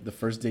with him the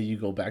first day you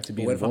go back to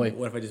being a boy.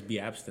 What if I just be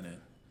abstinent?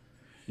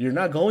 You're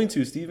not going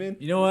to, Steven.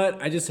 You know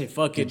what? I just say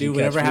fuck it, Did you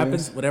dude. catch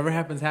Whatever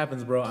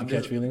happens, bro. I'm catch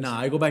just feelings? Nah.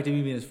 I go back to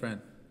me being his friend.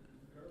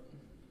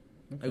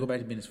 I go back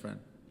to being his friend.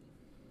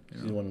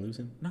 You don't want to lose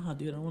him. Nah,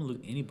 dude. I don't want to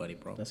lose anybody,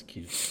 bro. That's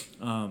cute.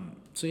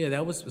 So yeah,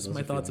 that was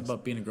my are thoughts feelings.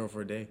 about being a girl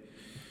for a day.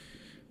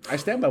 I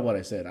stand by what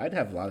I said. I'd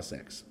have a lot of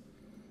sex.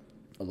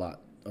 A lot.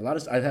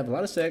 I'd have a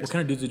lot of sex. What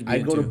kind of dudes would you be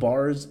I'd go to into?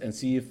 bars and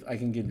see if I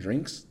can get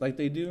drinks like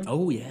they do.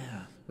 Oh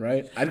yeah.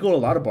 Right? I'd go to a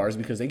lot of bars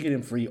because they get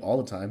in free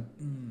all the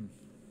time.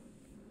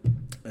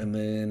 And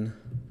then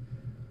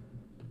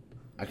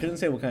I couldn't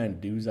say what kind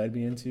of dudes I'd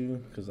be into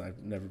because I've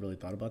never really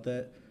thought about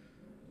that.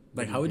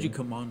 Like, how would you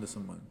come on to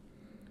someone?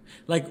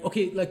 Like,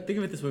 okay, like think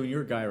of it this way: when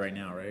you're a guy right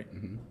now, right?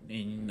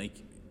 And like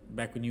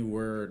back when you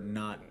were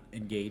not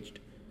engaged,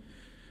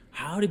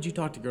 how did you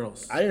talk to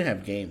girls I didn't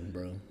have game,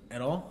 bro.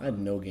 at all? I had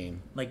no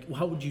game. Like,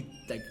 how would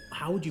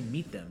you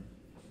meet them?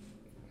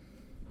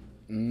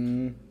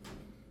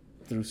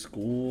 Through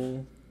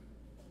school,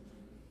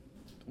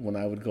 when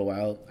I would go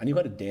out, I knew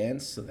how to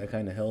dance, so that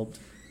kind of helped.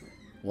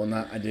 Well,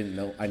 I didn't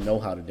know. I know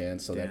how to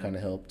dance, so that Damn. kind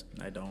of helped.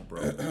 I don't, bro.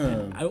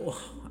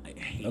 I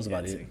hate That's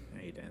about dancing. I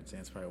hate dancing.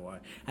 That's probably why.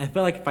 I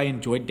feel like if I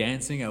enjoyed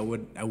dancing, I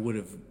would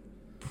have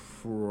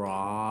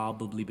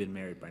probably been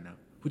married by now.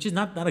 Which is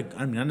not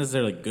not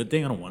necessarily a good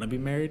thing. I don't want to be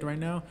married right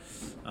now,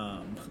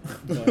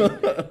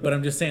 but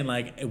I'm just saying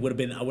like I would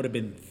have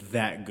been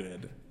that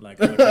good. Like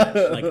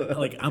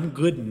I'm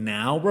good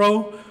now,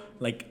 bro.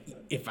 Like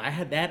if I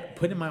had that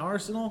put in my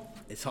arsenal,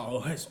 it's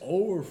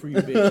over for you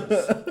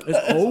bitches.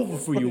 It's over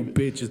for you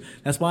bitches.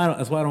 That's why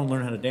I don't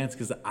learn how to dance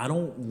because I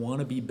don't want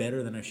to be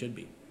better than I should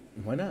be.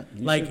 Why not?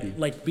 You should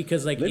be.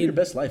 Because Live your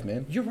best life,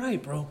 man. You're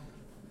right, bro.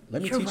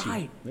 Let me You're teach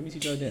right. you. Let me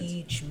teach you how to dance.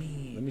 Teach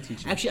me. Let me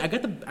teach you. Actually,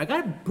 I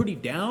got it pretty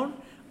down.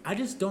 I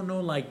just don't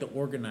know like the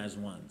organized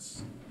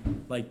ones,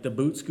 like the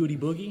boot scooty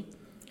boogie.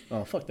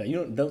 Oh fuck that!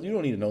 You don't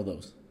need to know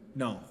those.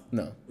 No,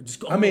 No.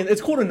 Just go, I mean,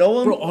 it's cool to know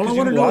them. bro. All I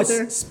want to know is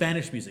there.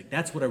 Spanish music.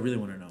 That's what I really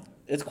want to know.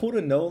 It's cool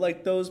to know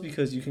like those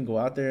because you can go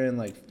out there and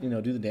like do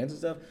the dance and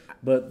stuff.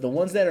 But the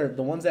ones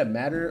that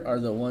matter are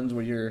the ones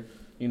where you're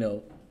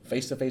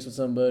face to face with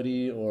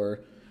somebody or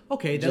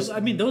Okay, those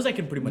I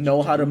can pretty much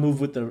know how to move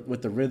with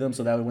the rhythm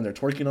so that way when they're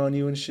twerking on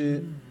you and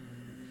shit,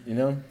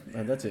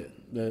 that's it.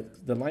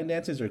 The line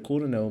dances are cool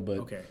to know, but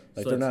Okay,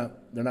 like so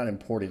they're not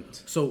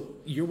important. So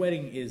your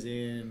wedding is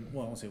in,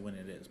 well, I won't say when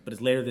it is, but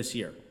it's later this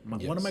year.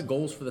 One of my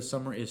goals for the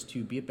summer is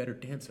to be a better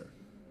dancer.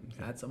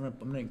 Okay. I'm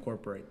gonna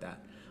incorporate that.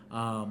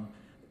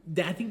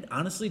 I think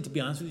honestly, to be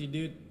honest with you,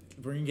 dude,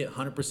 we're gonna get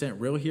 100%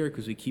 real here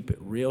because we keep it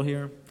real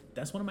here.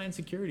 That's one of my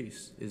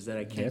insecurities is that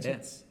I can't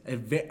dance.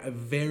 I'm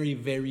very,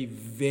 very,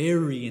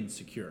 very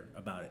insecure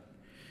about it.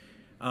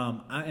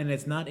 And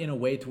it's not in a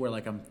way to where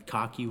like I'm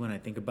cocky when I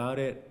think about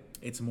it.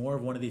 It's more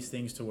of one of these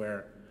things to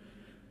where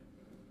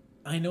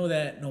I know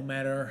that no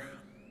matter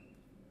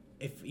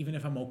even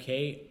if I'm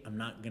okay, I'm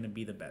not gonna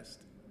be the best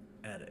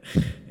at it.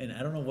 And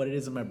I don't know what it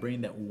is in my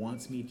brain that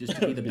wants me just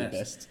to be the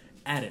best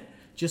at it,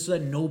 just so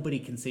that nobody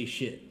can say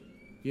shit.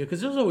 Yeah,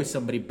 because there's always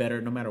somebody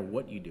better no matter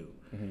what you do.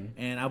 Mm-hmm.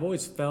 And I've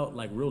always felt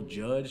like real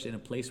judged in a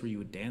place where you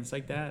would dance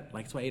like that.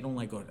 Like that's why I don't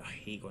like going. I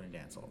hate going to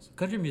dance halls.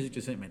 Country music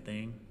just ain't my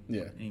thing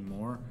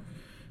anymore.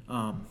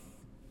 And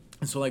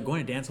so like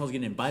going to dance halls,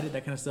 getting invited,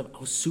 that kind of stuff, I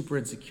was super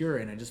insecure,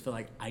 and I just felt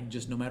like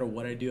no matter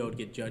what I do, I would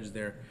get judged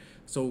there.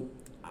 So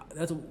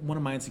that's one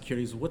of my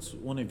insecurities. What's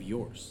one of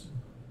yours?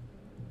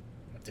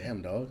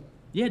 Damn, dog.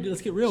 Yeah, dude,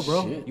 let's get real,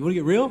 bro. Shit. You want to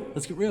get real?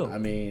 Let's get real. I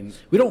mean,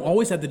 we don't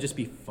always have to just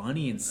be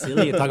funny and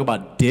silly and talk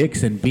about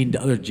dicks and being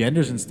to other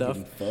genders and stuff.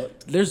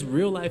 There's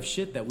real life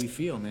shit that we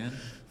feel, man.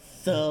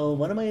 So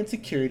one of my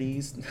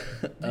insecurities,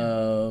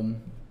 You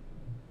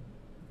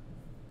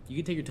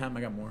can take your time.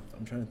 I got more.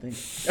 I'm trying to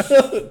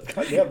think.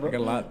 God damn, bro. I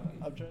got a lot.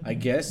 I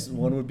guess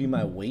one would be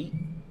my weight.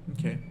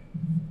 Okay.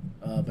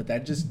 But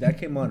that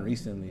came on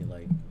recently,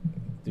 like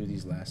through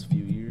these last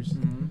few years.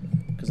 Mm-hmm.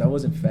 Because I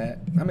wasn't fat.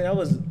 I mean,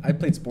 I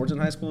played sports in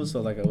high school,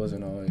 so like I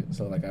wasn't always,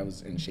 so like I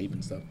was in shape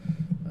and stuff.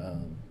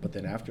 But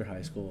then after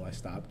high school, I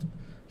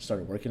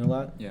started working a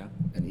lot,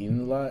 and eating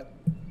a lot,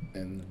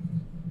 and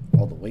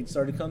all the weight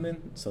started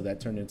coming. So that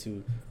turned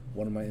into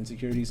one of my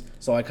insecurities.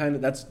 So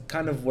that's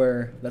kind of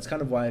why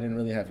I didn't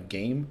really have a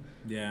game.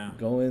 Yeah.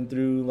 Going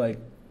through like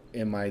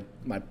in my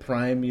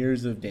prime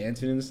years of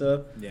dancing and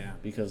stuff. Yeah.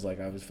 Because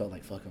like I always felt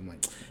like fuck. I'm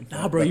like,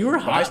 nah, bro, you were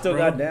hot. I still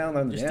bro. got down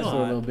on the You're dance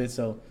floor a little bit.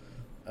 So.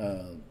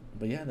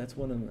 But yeah, that's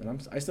one of them,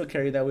 and I still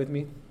carry that with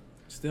me.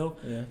 Still,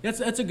 yeah.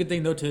 That's a good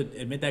thing though to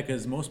admit that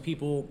because most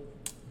people,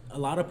 a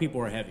lot of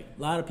people are heavy.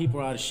 A lot of people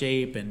are out of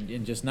shape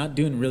and just not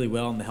doing really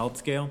well on the health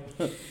scale.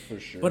 For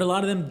sure. But a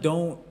lot of them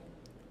don't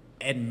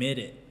admit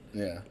it.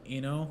 Yeah.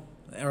 You know,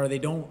 or they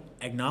don't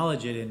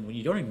acknowledge it. And when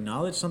you don't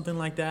acknowledge something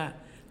like that,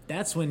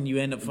 that's when you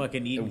end up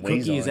fucking eating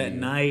cookies at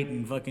night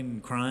and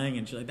fucking crying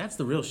and shit. Like, that's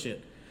the real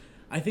shit.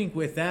 I think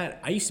with that,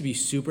 I used to be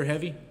super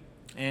heavy,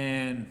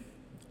 and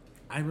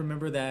I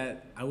remember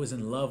that I was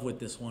in love with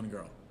this one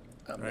girl.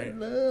 I'm right? in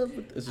love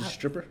with, is it a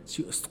stripper?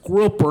 She was a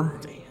stripper.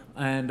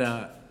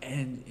 Damn.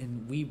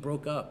 And we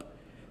broke up,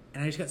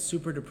 and I just got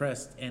super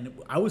depressed, and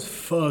I was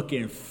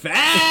fucking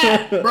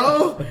fat,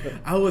 bro.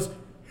 I was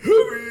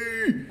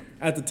heavy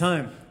at the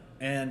time,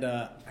 and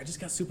I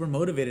just got super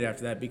motivated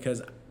after that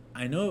because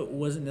I know it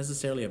wasn't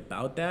necessarily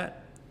about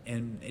that,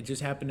 and it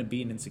just happened to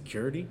be an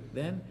insecurity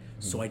then.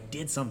 So I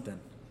did something,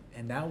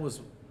 and that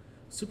was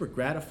super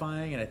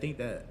gratifying. And I think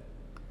that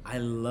I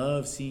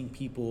love seeing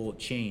people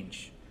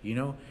change. You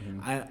know,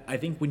 I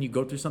think when you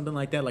go through something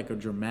like that, like a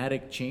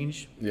dramatic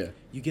change,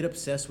 you get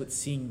obsessed with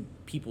seeing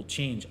people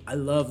change. I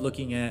love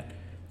looking at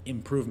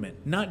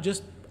improvement, not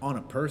just on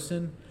a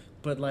person,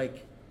 but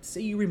like, say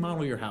you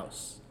remodel your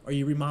house or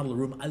you remodel a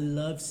room. I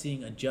love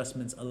seeing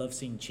adjustments. I love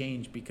seeing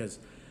change because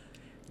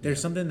there's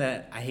something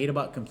that I hate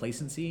about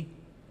complacency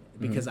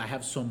because I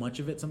have so much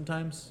of it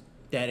sometimes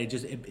that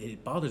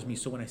it bothers me.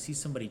 So when I see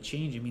somebody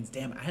change, it means,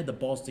 damn, I had the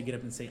balls to get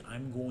up and say,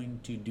 I'm going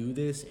to do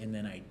this, and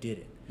then I did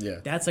it. Yeah.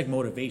 That's like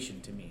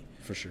motivation to me.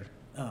 For sure.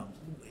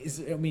 Is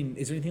there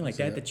anything like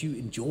that you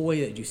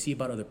enjoy, that you see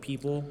about other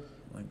people?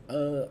 Like,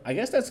 I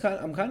guess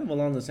I'm kind of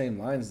along the same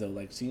lines though,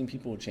 like seeing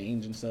people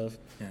change and stuff.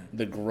 Yeah.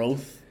 The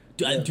growth.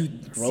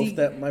 Dude,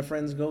 That my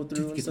friends go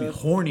through and gets stuff.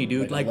 me horny,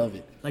 dude. Like, I love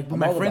it. Like I'm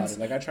my all friends.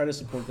 about it. Like I try to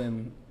support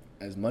them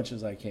as much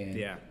as I can.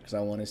 Yeah. Because I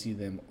want to see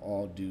them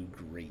all do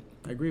great.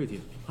 I agree with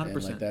you,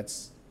 100%. And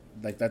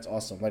that's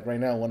awesome. Like right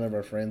now, one of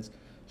our friends,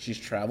 she's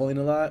traveling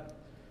a lot,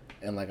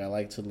 and like I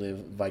like to live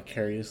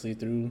vicariously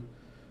through,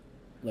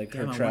 like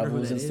her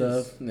travels and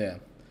stuff. Yeah,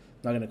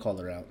 not gonna call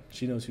her out.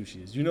 She knows who she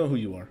is. You know who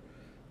you are.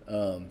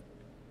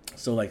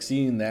 So like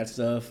seeing that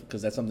stuff,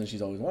 because that's something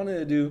she's always wanted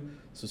to do.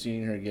 So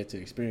seeing her get to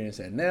experience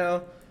that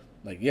now,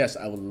 like yes,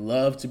 I would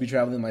love to be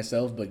traveling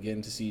myself, but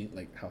getting to see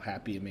like how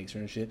happy it makes her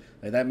and shit,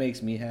 like that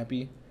makes me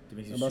happy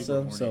about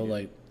stuff. So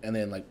like, and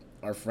then like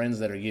our friends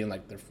that are getting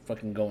like they're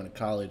fucking going to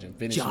college and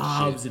finishing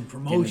jobs shit, and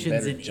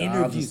promotions and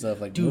interviews and stuff,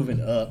 like dude,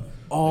 moving up.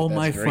 All like,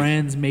 my great.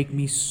 friends make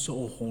me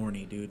so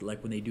horny, dude.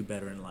 Like when they do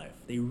better in life,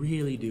 they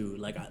really do.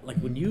 Like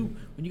when you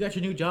got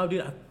your new job,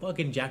 dude, I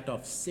fucking jacked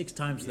off 6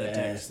 times to that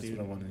text, dude. That's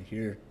what I wanted to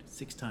hear.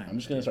 6 times. I'm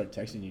just gonna start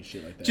texting you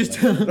shit like that.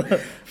 Just like,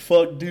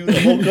 fuck, dude.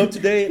 I woke up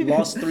today,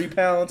 lost 3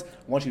 pounds. I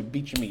want you to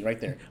beat your meat right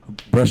there.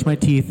 Brush my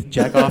teeth,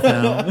 jack off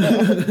now,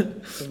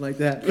 something like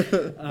that.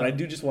 But I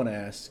do just want to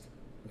ask,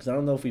 because I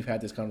don't know if we've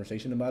had this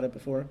conversation about it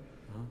before.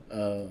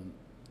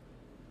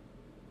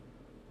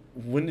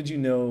 When did you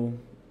know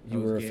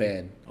you were a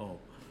fan? Oh.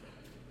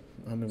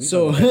 I mean,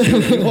 so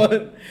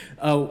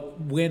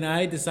when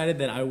I decided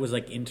that I was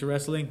like into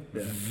wrestling,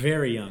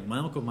 very young. My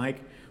Uncle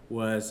Mike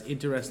was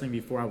into wrestling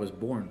before I was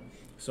born.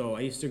 So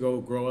I used to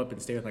grow up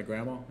and stay with my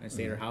grandma. I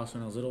stayed at her house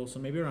when I was little. So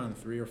maybe around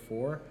 3 or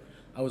 4,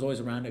 I was always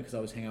around it because I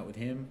was hanging out with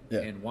him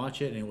and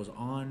watch it, and it was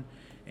on.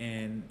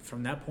 And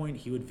from that point,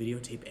 he would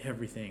videotape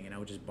everything, and I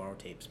would just borrow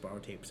tapes,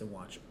 and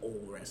watch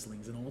old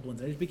wrestlings and old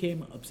ones. I just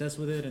became obsessed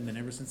with it, and then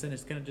ever since then,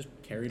 it's kind of just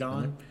carried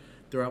on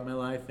throughout my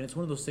life. And it's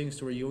one of those things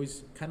to where you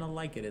always kind of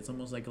like it. It's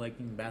almost like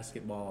liking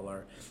basketball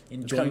or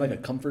enjoying. It's kind of like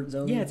a comfort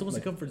zone. Yeah, it's almost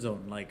a comfort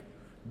zone. Like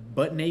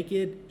butt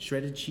naked,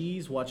 shredded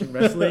cheese, watching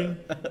wrestling,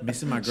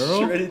 missing my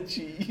girl. Shredded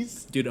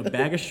cheese. Dude, a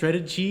bag of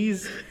shredded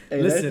cheese.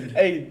 Hey,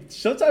 listen.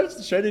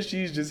 Sometimes shredded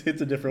cheese just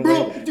hits a different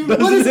way. Dude,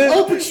 what is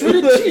up with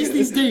shredded cheese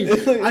these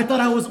days? I thought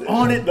I was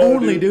on it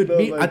only, dude.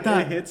 I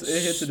thought it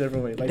hits a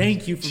different way. Like,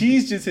 thank you.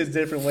 Cheese just hits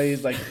different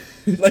ways, like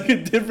a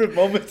different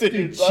moment in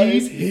your life.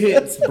 Cheese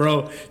hits,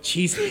 bro.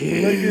 Cheese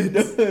hits. Like it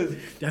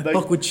does. I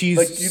fuck with cheese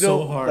like,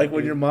 so hard. Like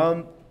when your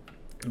mom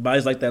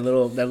buys like that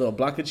little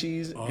block of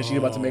cheese because she's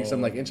about to make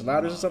some like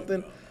enchiladas or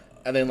something,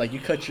 and then like you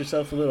cut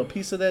yourself a little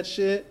piece of that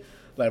shit.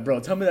 Like, bro,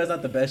 tell me that's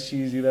not the best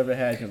cheese you've ever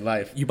had in your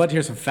life. You about to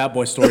hear some Fat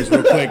Boy stories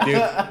real quick,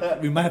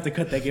 dude. We might have to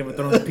cut that Game of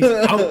Thrones piece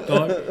out,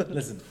 dog.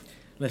 Listen.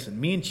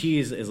 Me and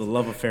cheese is a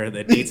love affair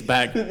that dates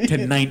back to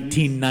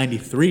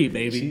 1993,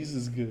 baby. Cheese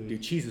is good.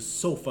 Dude, cheese is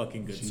so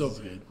fucking good. Cheese is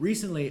good.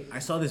 Recently, I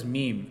saw this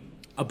meme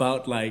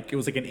about like it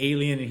was like an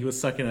alien and he was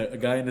sucking a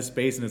guy into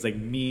space, and it's like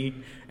me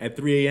at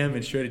 3 a.m.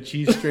 and shredded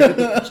cheese straight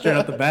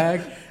out the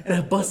bag, and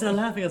I busted out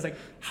laughing. I was like,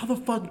 how the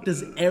fuck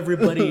does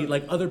everybody,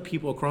 like other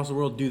people across the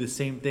world, do the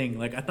same thing?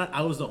 Like I thought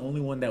I was the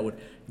only one that would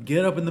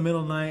get up in the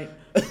middle of the night,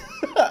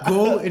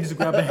 go and just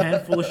grab a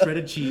handful of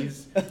shredded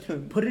cheese,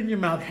 put it in your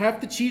mouth.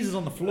 Half the cheese is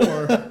on the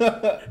floor.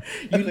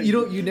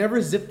 You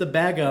never zip the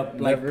bag up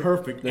like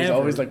perfect. There's ever.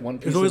 always like one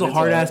piece. There's always a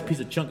hard ass piece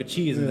of chunk of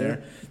cheese in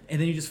there, and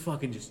then you just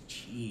fucking just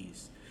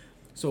cheese.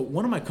 So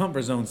one of my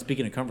comfort zones,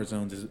 speaking of comfort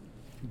zones, is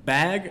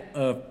bag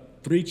of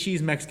 3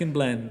 cheese Mexican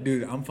blend.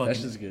 Dude, I'm fucking.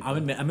 That's just good.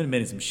 I'm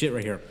admitting some shit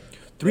right here.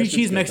 3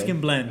 cheese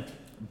Mexican blend,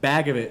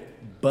 bag of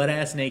it, butt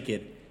ass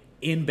naked,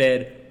 in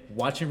bed,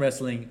 watching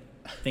wrestling,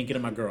 thinking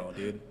of my girl,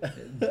 dude.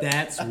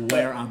 That's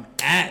where I'm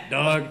at,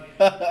 dog.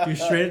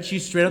 Dude,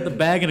 she's straight out the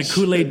bag in a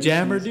Kool-Aid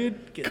jammer,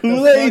 dude.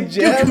 Kool-Aid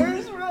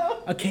jammers,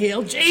 bro. A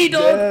KLJ,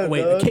 dog. Yeah,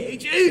 Wait, dog. a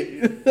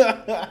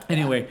KJ.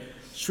 Anyway,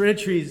 shredded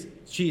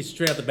cheese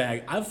straight out the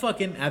bag. I've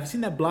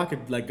seen that block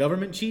of like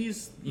government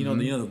cheese. You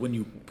know, when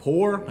you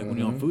pour, like when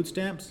you're on food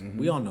stamps.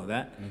 We all know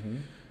that.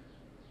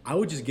 I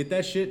would just get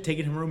that shit, take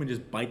it in the room, and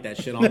just bite that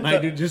shit all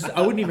night, dude.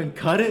 I wouldn't even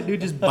cut it, dude.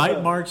 Just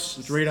bite marks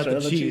straight out the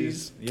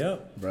cheese.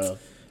 Yep, bro.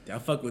 I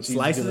fuck with Cheese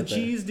slices is good of like that.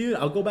 cheese, dude.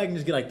 I'll go back and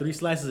just get like 3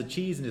 slices of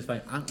cheese and just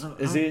like.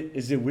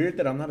 Is it weird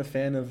that I'm not a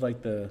fan of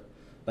like the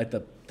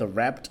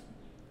wrapped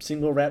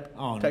single wrap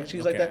pack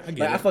cheese like that?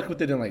 I fuck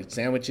with it in like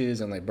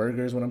sandwiches and like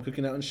burgers when I'm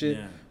cooking out and shit.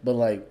 Yeah. But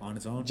like On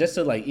its own? just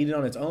to like eat it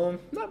on its own,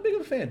 not big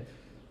of a fan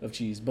of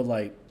cheese. But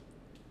like,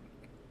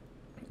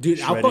 Dude,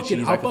 I'll shredded fucking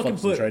cheese, I can fuck put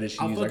with some shredded cheese.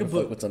 I'll I fucking can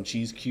fuck put with some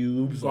cheese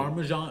cubes.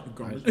 Parmesan.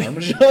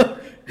 Parmesan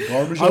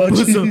I'll put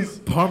some cheese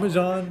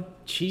Parmesan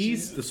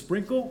cheese, the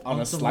sprinkle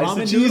on a some slice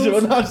ramen of cheese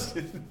or noodles.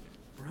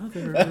 not?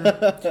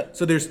 Brother.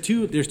 So there's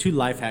two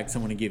life hacks I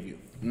want to give you,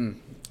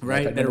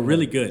 right? hack That are number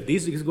really one. good.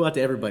 These go out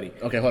to everybody.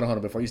 Okay, hold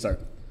on before you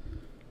start.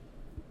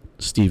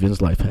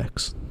 Steven's life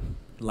hacks.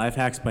 Life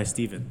hacks by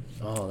Steven.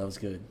 Oh, that was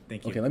good.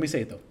 Thank you. Okay, let me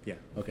say it though. Yeah.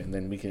 Okay, and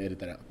then we can edit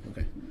that out.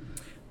 Okay.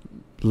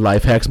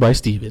 Life hacks by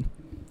Steven.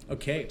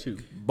 Okay.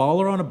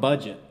 Baller on a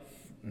budget.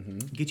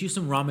 Get you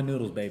some ramen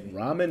noodles, baby.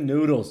 Ramen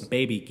noodles.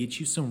 Baby, get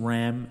you some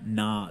ram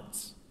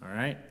nods. All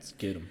right. Let's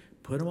get them.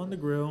 Put them on the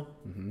grill.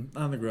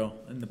 On the grill.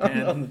 In the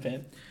pan. On the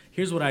pan.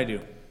 Here's what I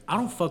do. I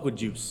don't fuck with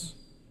juice,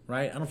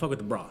 right? I don't fuck with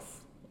the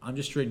broth. I'm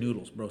just straight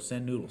noodles, bro.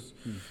 Send noodles.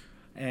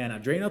 And I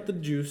drain out the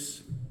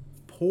juice,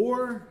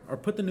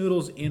 put the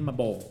noodles in my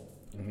bowl.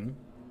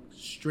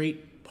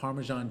 Straight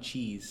Parmesan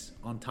cheese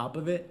on top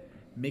of it.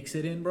 Mix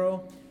it in,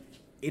 bro.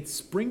 It's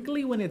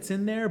sprinkly when it's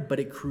in there, but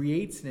it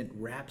creates and it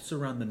wraps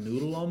around the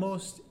noodle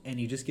almost, and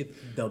you just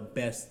get the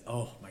best.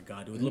 Oh my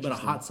god, with a little bit of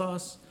hot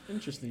sauce.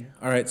 Interesting.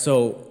 All right,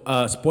 so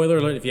spoiler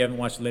alert if you haven't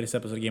watched the latest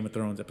episode of Game of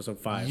Thrones, episode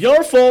 5.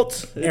 Your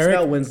fault. It's Eric-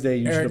 now Wednesday.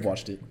 You should Eric, have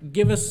watched it.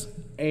 Give us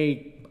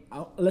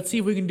let's see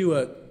if we can do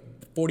a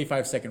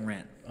 45-second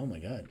rant. Oh my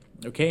god.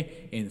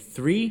 Okay, in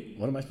 3,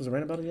 What am I supposed to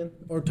rant about again?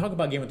 or talk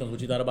about Game of Thrones,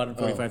 what you thought about it in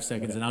 45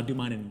 seconds, and I'll do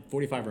mine in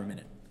 45 or a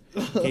minute.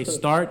 Okay,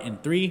 start in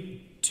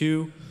 3,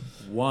 2,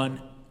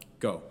 1,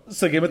 go.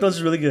 So Game of Thrones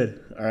is really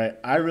good. All right,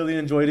 I really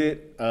enjoyed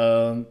it.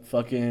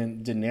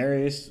 Fucking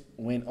Daenerys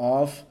went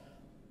off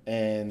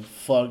and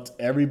fucked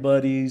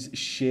everybody's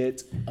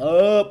shit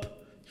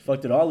up.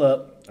 Fucked it all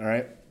up. All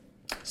right.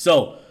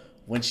 So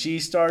when she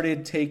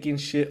started taking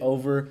shit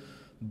over,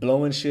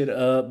 blowing shit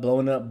up,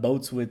 blowing up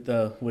boats with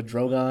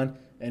Drogon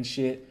and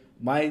shit.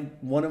 I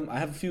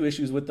have a few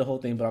issues with the whole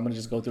thing, but I'm gonna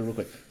just go through it real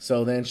quick.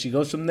 So then she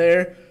goes from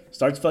there,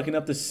 starts fucking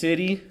up the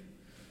city,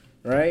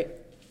 right?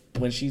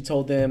 When she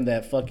told them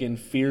that fucking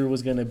fear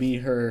was gonna be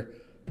her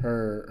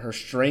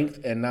strength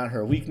and not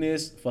her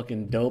weakness,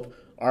 fucking dope.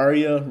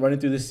 Arya running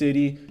through the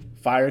city,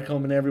 fire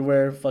coming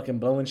everywhere, fucking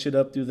blowing shit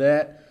up through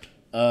that.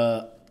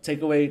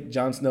 Take away,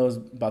 Jon Snow's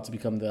about to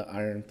become the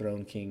Iron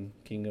Throne king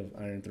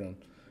of Iron Throne.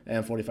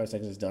 And 45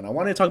 seconds is done. I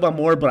wanted to talk about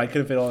more, but I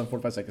couldn't fit it all in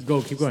 45 seconds.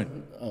 Go, keep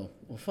going. Oh,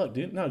 well, fuck,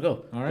 dude. No,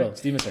 go. All right. Go.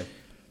 Steven's turn.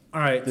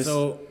 All right,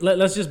 so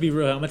let's just be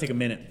real. I'm going to take a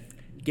minute.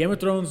 Game of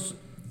Thrones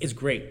is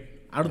great.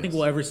 I don't think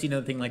we'll ever see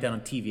another thing like that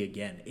on TV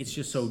again. It's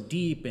just so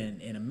deep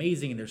and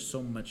amazing, and there's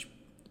so much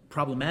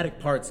problematic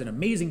parts and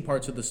amazing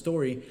parts of the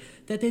story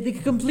that they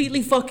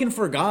completely fucking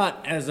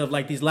forgot as of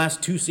like these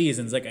last 2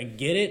 seasons. Like, I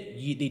get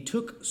it. They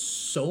took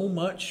so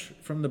much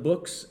from the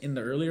books in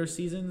the earlier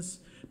seasons,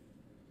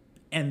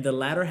 and the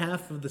latter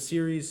half of the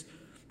series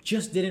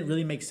just didn't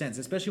really make sense,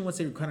 especially once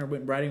they kind of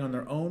went writing on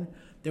their own.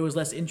 There was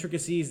less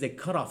intricacies. They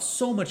cut off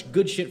so much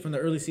good shit from the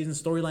early season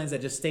storylines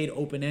that just stayed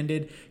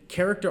open-ended.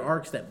 Character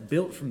arcs that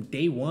built from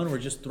day one were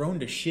just thrown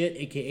to shit,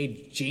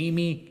 a.k.a.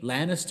 Jaime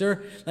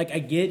Lannister. Like, I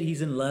get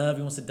he's in love.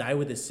 He wants to die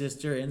with his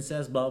sister,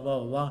 incest, blah,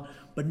 blah, blah, blah.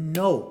 But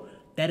no,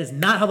 that is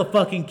not how the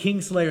fucking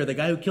Kingslayer, the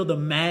guy who killed the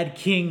Mad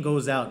King,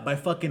 goes out. By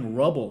fucking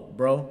rubble,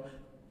 bro.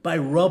 By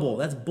rubble.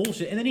 That's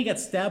bullshit. And then he got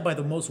stabbed by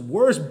the most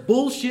worst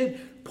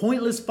bullshit,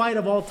 pointless fight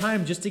of all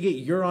time just to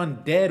get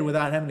Euron dead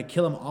without having to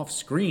kill him off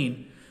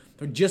screen.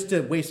 Or just to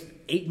waste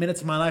 8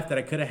 minutes of my life that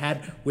I could have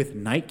had with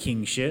Night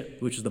King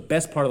shit, which was the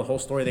best part of the whole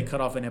story they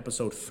cut off in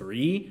episode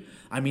 3.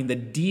 I mean, the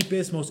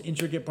deepest, most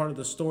intricate part of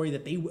the story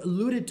that they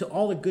alluded to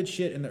all the good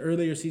shit in the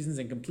earlier seasons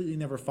and completely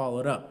never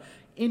followed up.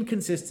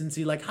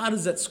 Inconsistency, like how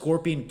does that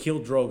scorpion kill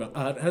Drogon?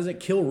 How does it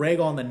kill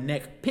Rhaegal on the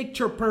neck?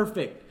 Picture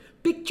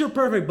perfect. Picture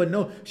perfect, but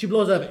no, she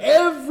blows up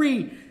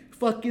every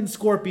fucking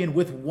scorpion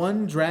with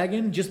one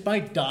dragon just by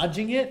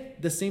dodging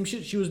it. The same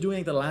shit she was doing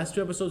like the last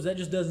 2 episodes, that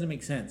just doesn't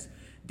make sense.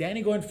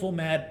 Danny going full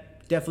mad,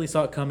 definitely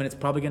saw it coming. It's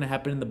probably going to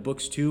happen in the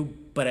books too,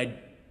 but I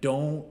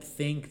don't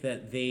think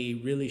that they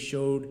really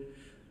showed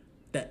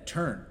that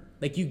turn.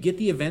 Like, you get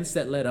the events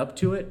that led up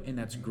to it, and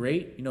that's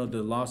great. You know,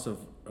 the loss of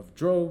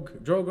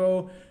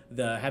Drogo,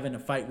 the having a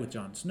fight with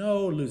Jon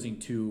Snow, losing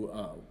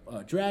to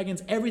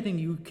dragons, everything.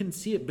 You can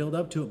see it build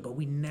up to it, but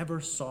we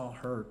never saw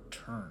her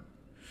turn.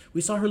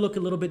 We saw her look a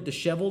little bit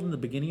disheveled in the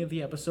beginning of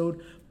the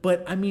episode,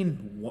 but I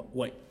mean,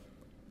 what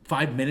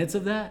 5 minutes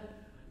of that?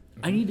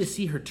 I need to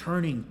see her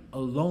turning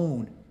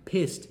alone,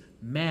 pissed,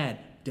 mad,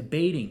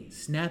 debating,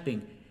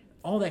 snapping,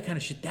 all that kind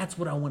of shit. That's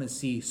what I want to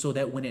see, so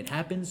that when it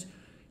happens,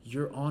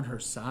 you're on her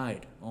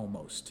side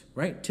almost,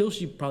 right? Till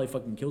she probably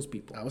fucking kills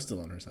people. I was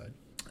still on her side.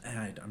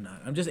 I'm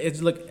not. I'm just.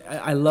 It's look.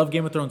 I love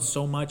Game of Thrones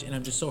so much, and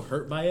I'm just so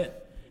hurt by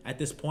it at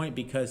this point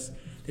because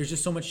there's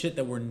just so much shit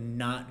that we're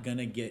not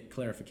gonna get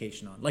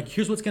clarification on. Like,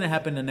 here's what's gonna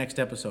happen in the next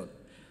episode.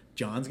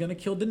 John's gonna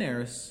kill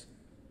Daenerys.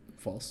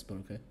 False, but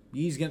okay.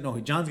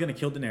 John's gonna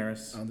kill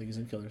Daenerys. I don't think he's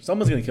gonna kill her.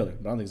 Someone's gonna kill her,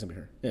 but I don't think it's gonna be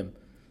her. Him.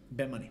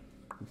 Bet money.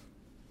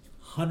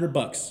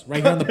 $100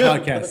 right here on the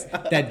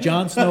podcast that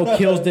Jon Snow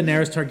kills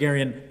Daenerys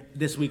Targaryen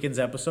this weekend's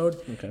episode.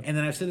 Okay. And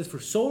then I've said this for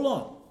so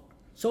long,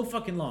 so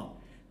fucking long,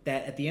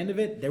 that at the end of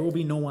it, there will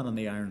be no one on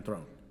the Iron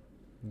Throne.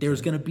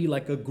 There's gonna be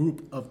like a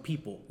group of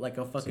people, like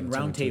a fucking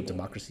round table.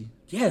 Democracy.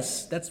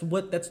 Yes, that's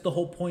the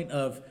whole point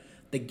of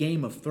the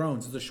Game of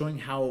Thrones. Is they're showing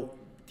how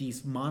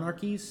these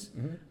monarchies,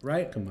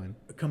 right,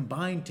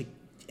 combine to,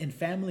 and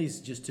families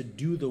just to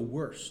do the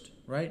worst,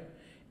 right?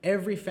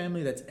 Every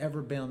family that's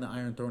ever been on the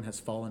Iron Throne has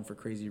fallen for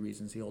crazy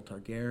reasons. The old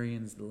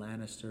Targaryens, the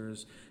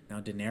Lannisters, now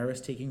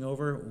Daenerys taking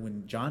over.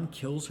 When Jon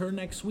kills her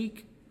next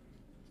week,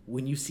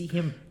 when you see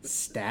him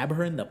stab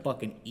her in the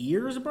fucking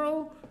ears,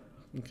 bro.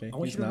 Okay. I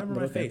want you to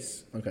remember my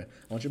face. Okay.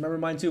 I want you to remember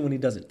mine too when he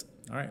does it.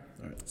 All right.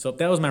 So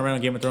that was my rant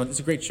on Game of Thrones.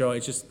 It's a great show.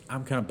 It's just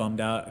I'm kind of bummed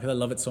out because I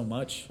love it so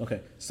much. Okay.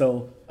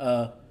 So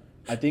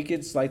I think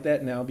it's like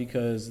that now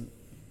because,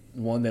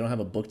 one, they don't have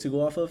a book to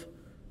go off of.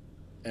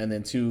 And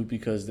then two,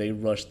 because they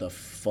rushed the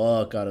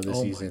fuck out of the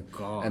season. My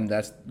God. And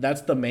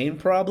that's the main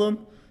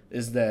problem,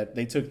 is that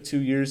they took 2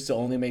 years to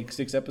only make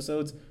 6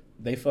 episodes.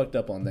 They fucked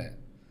up on that.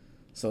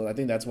 So I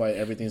think that's why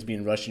everything's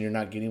being rushed and you're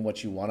not getting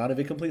what you want out of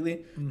it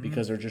completely,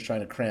 because they're just trying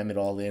to cram it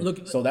all in.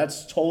 Look, so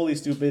that's totally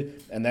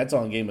stupid, and that's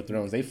on Game of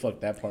Thrones. They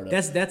fucked that part up.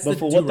 That's but the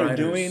for two what they're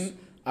writers. doing,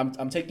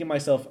 I'm taking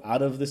myself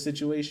out of the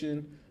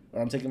situation,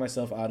 or I'm taking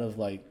myself out of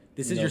like.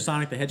 This is your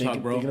Sonic the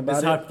Hedgehog, bro. Thinking This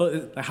is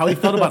about how he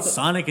felt about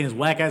Sonic and his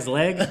whack ass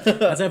leg.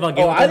 That's how I felt.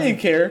 Oh, I didn't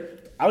care.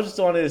 I was just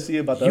wanted to see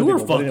about the You other were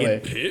people. fucking But anyway,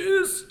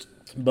 pissed.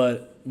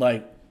 But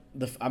like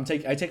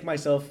I take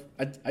myself.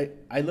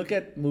 I look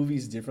at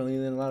movies differently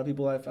than a lot of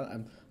people.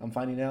 I'm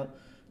finding out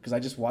because I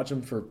just watch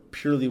them for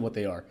purely what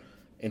they are,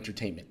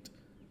 entertainment.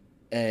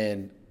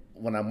 And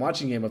when I'm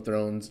watching Game of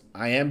Thrones,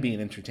 I am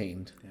being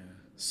entertained. Yeah.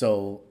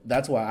 So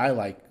that's why I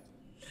like.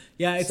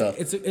 Yeah, it's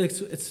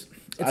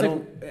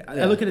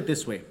I look at it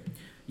this way.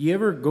 You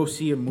ever go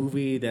see a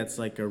movie that's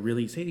like a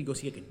really, say you go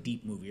see like a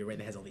deep movie, right,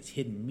 that has all these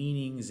hidden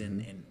meanings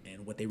and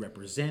what they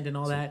represent and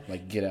all that.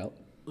 Like Get Out.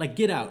 Like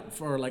Get Out,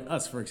 for like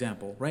us, for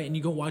example, right? And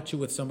you go watch it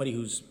with somebody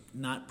who's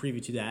not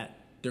privy to that.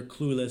 They're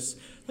clueless.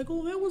 Like,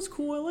 oh, that was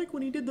cool. I like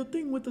when he did the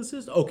thing with the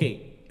sister.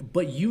 Okay,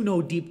 but you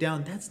know deep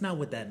down, that's not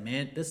what that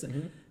meant.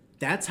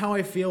 That's how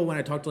I feel when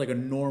I talk to like a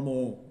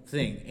normal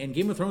thing. And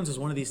Game of Thrones is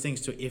one of these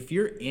things too. If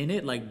you're in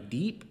it like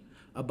deep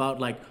about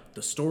like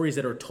the stories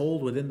that are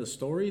told within the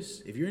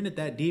stories, if you're in it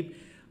that deep,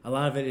 a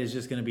lot of it is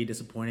just going to be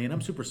disappointing. And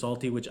I'm super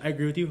salty, which I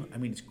agree with you. I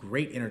mean, it's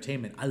great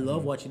entertainment. I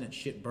love watching that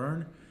shit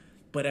burn.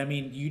 But I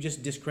mean, you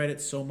just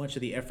discredit so much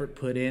of the effort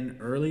put in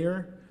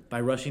earlier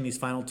by rushing these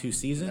final 2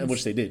 seasons.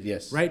 Which they did,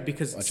 yes. Right?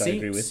 Because Which I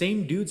agree with.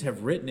 same dudes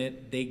have written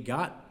it. They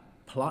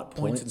got plot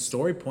points and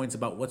story points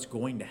about what's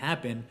going to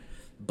happen.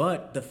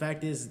 But the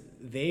fact is,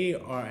 they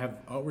have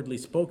outwardly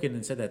spoken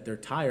and said that they're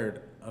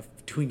tired of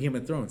doing Game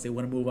of Thrones. They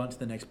want to move on to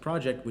the next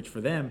project, which for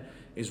them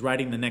is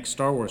writing the next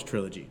Star Wars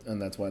trilogy. And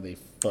that's why they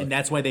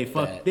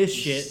fucked this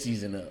shit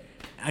season up.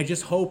 I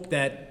just hope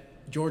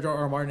that George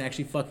R.R. Martin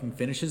actually fucking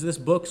finishes this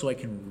book so I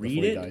can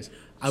read it. Dies.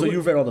 So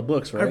you've read all the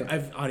books, right?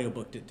 I've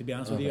audiobooked it, to be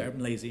honest with you. I'm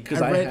lazy.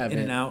 Because I read haven't.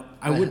 in and out.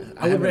 I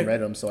haven't read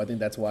them, so I think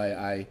that's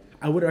why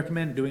I would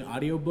recommend doing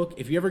audiobook.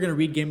 If you're ever going to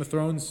read Game of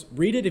Thrones,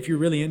 read it if you're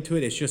really into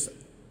it. It's just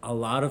a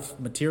lot of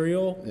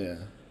material. Yeah.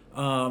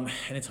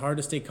 And it's hard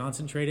to stay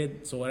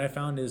concentrated. So what I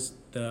found is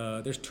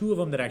there's 2 of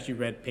them that actually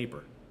read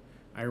paper.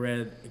 I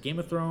read Game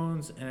of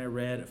Thrones and I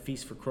read A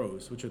Feast for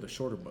Crows, which are the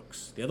shorter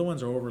books. The other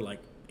ones are over like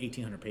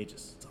 1,800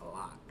 pages. It's a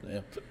lot.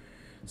 Yeah.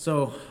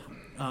 So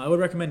I would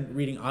recommend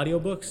reading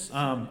audiobooks.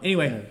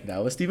 Anyway,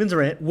 that was Steven's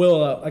rant.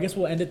 I guess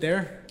we'll end it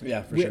there.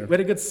 Yeah, for we, sure. We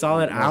had a good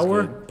solid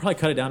hour. Good. Probably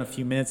cut it down a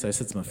few minutes. I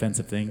said some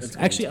offensive things.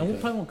 Actually, I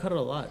probably won't cut it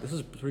a lot. This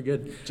is pretty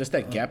good. Just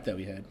that gap that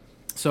we had.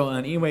 So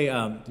anyway,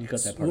 you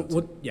cut that part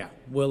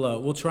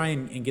we'll try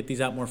and get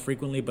these out more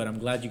frequently. But I'm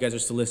glad you guys are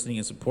still listening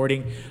and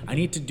supporting. I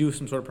need to do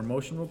some sort of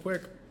promotion real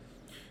quick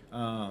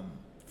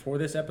for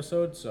this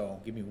episode. So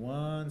give me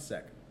 1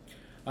 sec.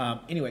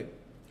 Anyway.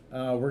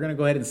 We're going to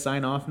go ahead and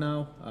sign off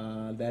now.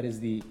 That is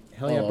the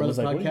Hell Yeah Brothers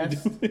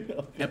podcast.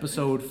 Okay.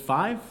 Episode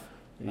 5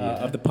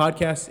 of the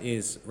podcast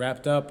is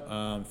wrapped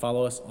up.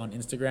 Follow us on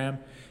Instagram,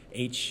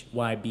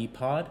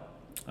 HYBpod.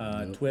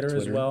 Twitter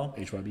as well.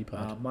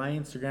 HYBpod. My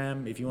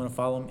Instagram, if you want to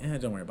follow me,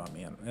 don't worry about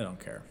me. I don't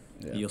care.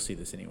 Yeah. You'll see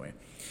this anyway.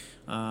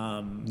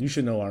 You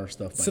should know our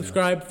stuff by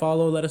Subscribe,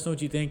 follow, let us know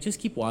what you think. Just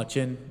keep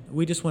watching.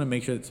 We just want to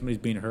make sure that somebody's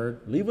being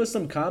heard. now. Leave us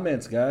some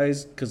comments,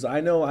 guys, because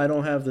I know I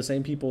don't have the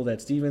same people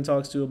that Steven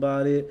talks to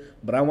about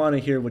it, but I want to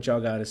hear what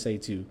y'all got to say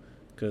too.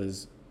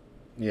 Because,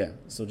 yeah,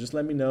 so just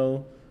let me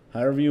know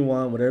however you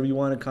want, whatever you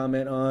want to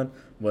comment on,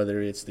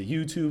 whether it's the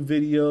YouTube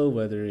video,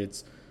 whether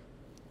it's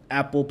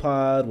Apple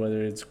Pod,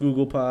 whether it's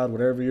Google Pod,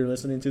 whatever you're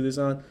listening to this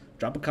on.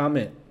 Drop a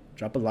comment,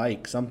 drop a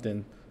like,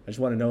 something. I just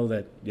want to know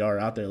that y'all are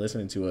out there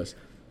listening to us.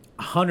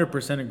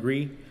 100%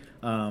 agree.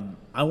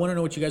 I want to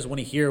know what you guys want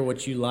to hear,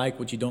 what you like,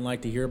 what you don't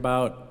like to hear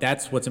about.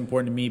 That's what's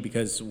important to me,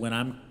 because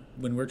when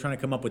we're trying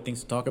to come up with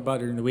things to talk about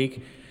during the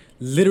week,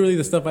 literally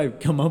the stuff I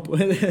come up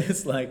with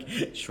is like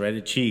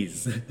shredded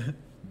cheese,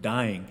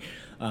 dying.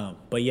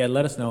 But yeah,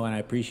 let us know, and I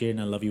appreciate it,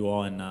 and I love you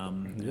all,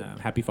 and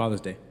happy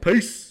Father's Day.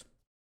 Peace.